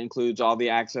pass, and it includes all the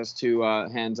access to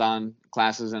hands-on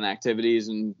classes and activities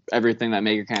and everything that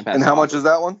Maker Camp has. And how much is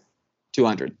that one?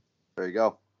 $200. There you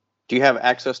go. Do you have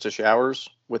access to showers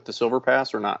with the Silver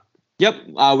Pass or not? Yep.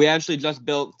 We actually just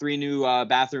built 3 new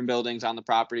bathroom buildings on the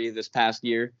property this past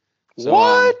year. So,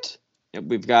 what? Yep,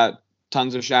 we've got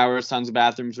tons of showers, tons of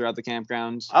bathrooms throughout the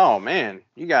campgrounds. Oh, man.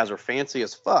 You guys are fancy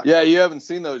as fuck. Yeah, you haven't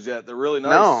seen those yet. They're really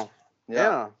nice. No.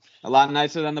 Yeah. A lot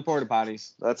nicer than the porta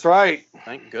potties. That's right.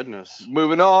 Thank goodness.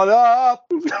 Moving on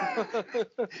up.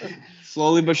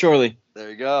 Slowly but surely.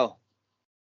 There you go.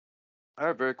 All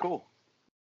right, very cool.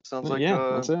 Sounds like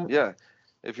that's it. Yeah.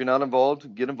 If you're not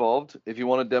involved, get involved. If you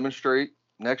want to demonstrate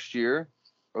next year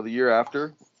or the year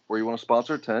after, or you want to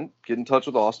sponsor a tent, get in touch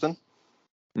with Austin.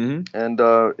 Mm-hmm. And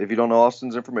if you don't know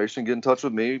Austin's information, get in touch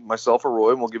with me, myself, or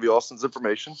Roy, and we'll give you Austin's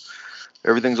information.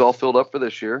 Everything's all filled up for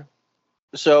this year.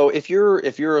 So if you're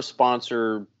a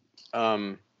sponsor,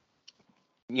 you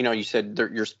said they're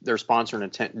sponsoring a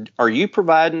tent. Are you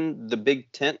providing the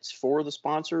big tents for the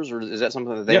sponsors, or is that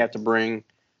something that they have to bring?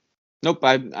 Nope,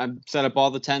 I set up all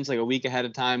the tents like a week ahead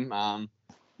of time. A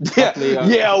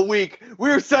week. We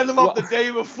were setting them up the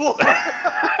day before.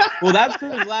 Well, that's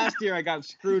because last year I got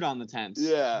screwed on the tents.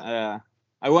 Yeah.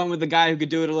 I went with the guy who could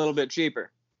do it a little bit cheaper.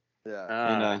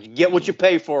 Yeah. You get what you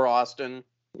pay for, Austin.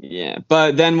 Yeah,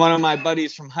 but then one of my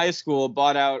buddies from high school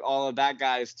bought out all of that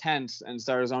guy's tents and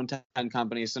started his own tent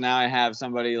company. So now I have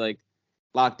somebody like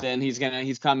locked in. He's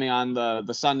coming on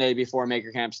the Sunday before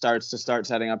Maker Camp starts to start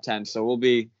setting up tents. So we'll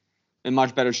be in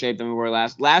much better shape than we were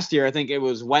last year. I think it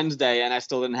was Wednesday and I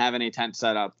still didn't have any tents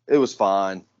set up. It was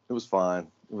fine. It was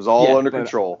all under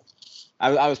control.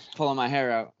 I was pulling my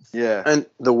hair out. Yeah. And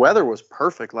the weather was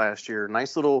perfect last year.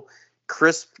 Nice little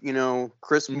crisp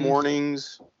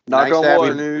mornings. Knock on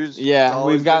wood. Afternoons. Yeah,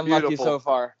 we've gotten lucky so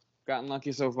far.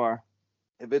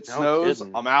 If it snows,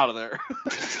 I'm out of there.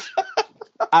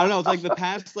 I don't know. It's like the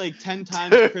past 10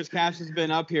 times Chris Cash has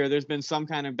been up here. There's been some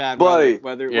kind of bad weather,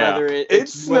 whether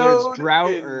it's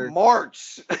drought or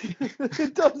March.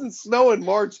 It doesn't snow in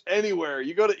March anywhere.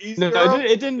 You go to East Durham.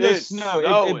 It didn't just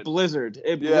snow. It blizzarded.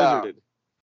 Blizzarded.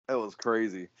 That was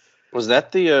crazy. Was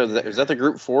that the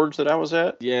group forge that I was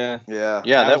at? Yeah.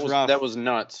 That was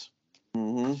nuts.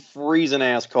 Mm-hmm. Freezing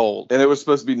ass cold. And it was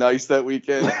supposed to be nice that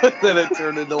weekend. Then it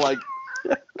turned into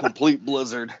complete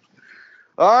blizzard.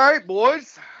 All right,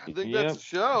 boys. I think that's the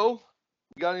show.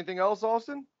 You got anything else,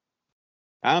 Austin?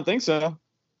 I don't think so.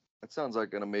 That sounds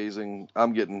like an amazing.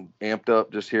 I'm getting amped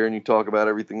up just hearing you talk about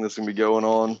everything that's gonna be going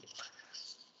on.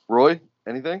 Roy,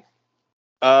 anything?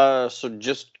 So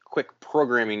just quick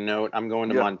programming note. I'm going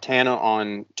to Montana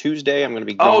on Tuesday. I'm going to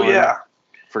be gone. Oh yeah.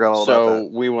 Forgot all about that. So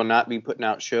we will not be putting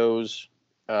out shows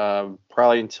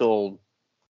Probably until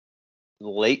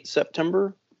late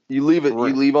September. You leave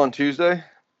on Tuesday?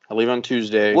 I leave on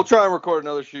Tuesday. We'll try and record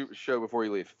another show before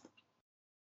you leave.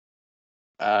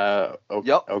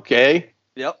 Yep. Okay.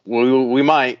 Yep. We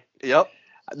might. Yep.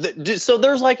 So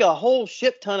there's like a whole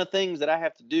shit ton of things that I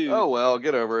have to do. Oh, well,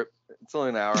 get over it. It's only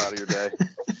an hour out of your day.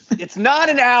 It's not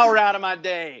an hour out of my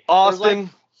day. Austin,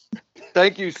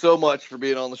 thank you so much for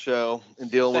being on the show and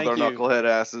dealing with our knucklehead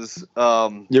asses.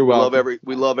 You're welcome.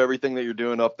 We love everything that you're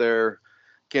doing up there.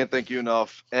 Can't thank you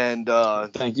enough. And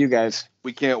thank you guys.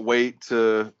 We can't wait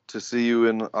to see you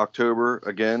in October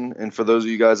again. And for those of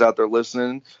you guys out there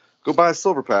listening, go buy a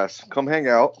Silver Pass. Come hang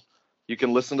out. You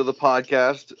can listen to the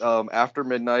podcast after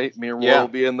midnight. Me and Roy will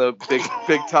be in the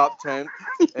big top tent,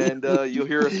 and you'll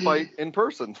hear us fight in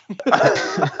person.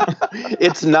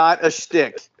 It's not a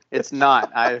shtick. It's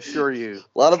not. I assure you.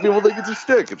 A lot of people think it's a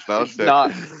shtick. It's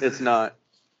not a shtick. It's not.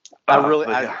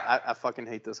 I fucking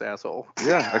hate this asshole.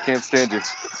 Yeah, I can't stand you.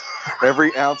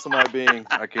 Every ounce of my being,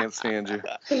 I can't stand you.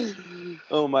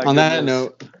 Oh my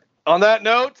goodness. On that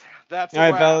note, that's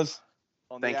all right, fellas.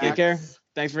 Thank you. Take care.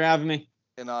 Thanks for having me.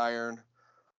 In Iron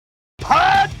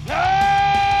Podcast.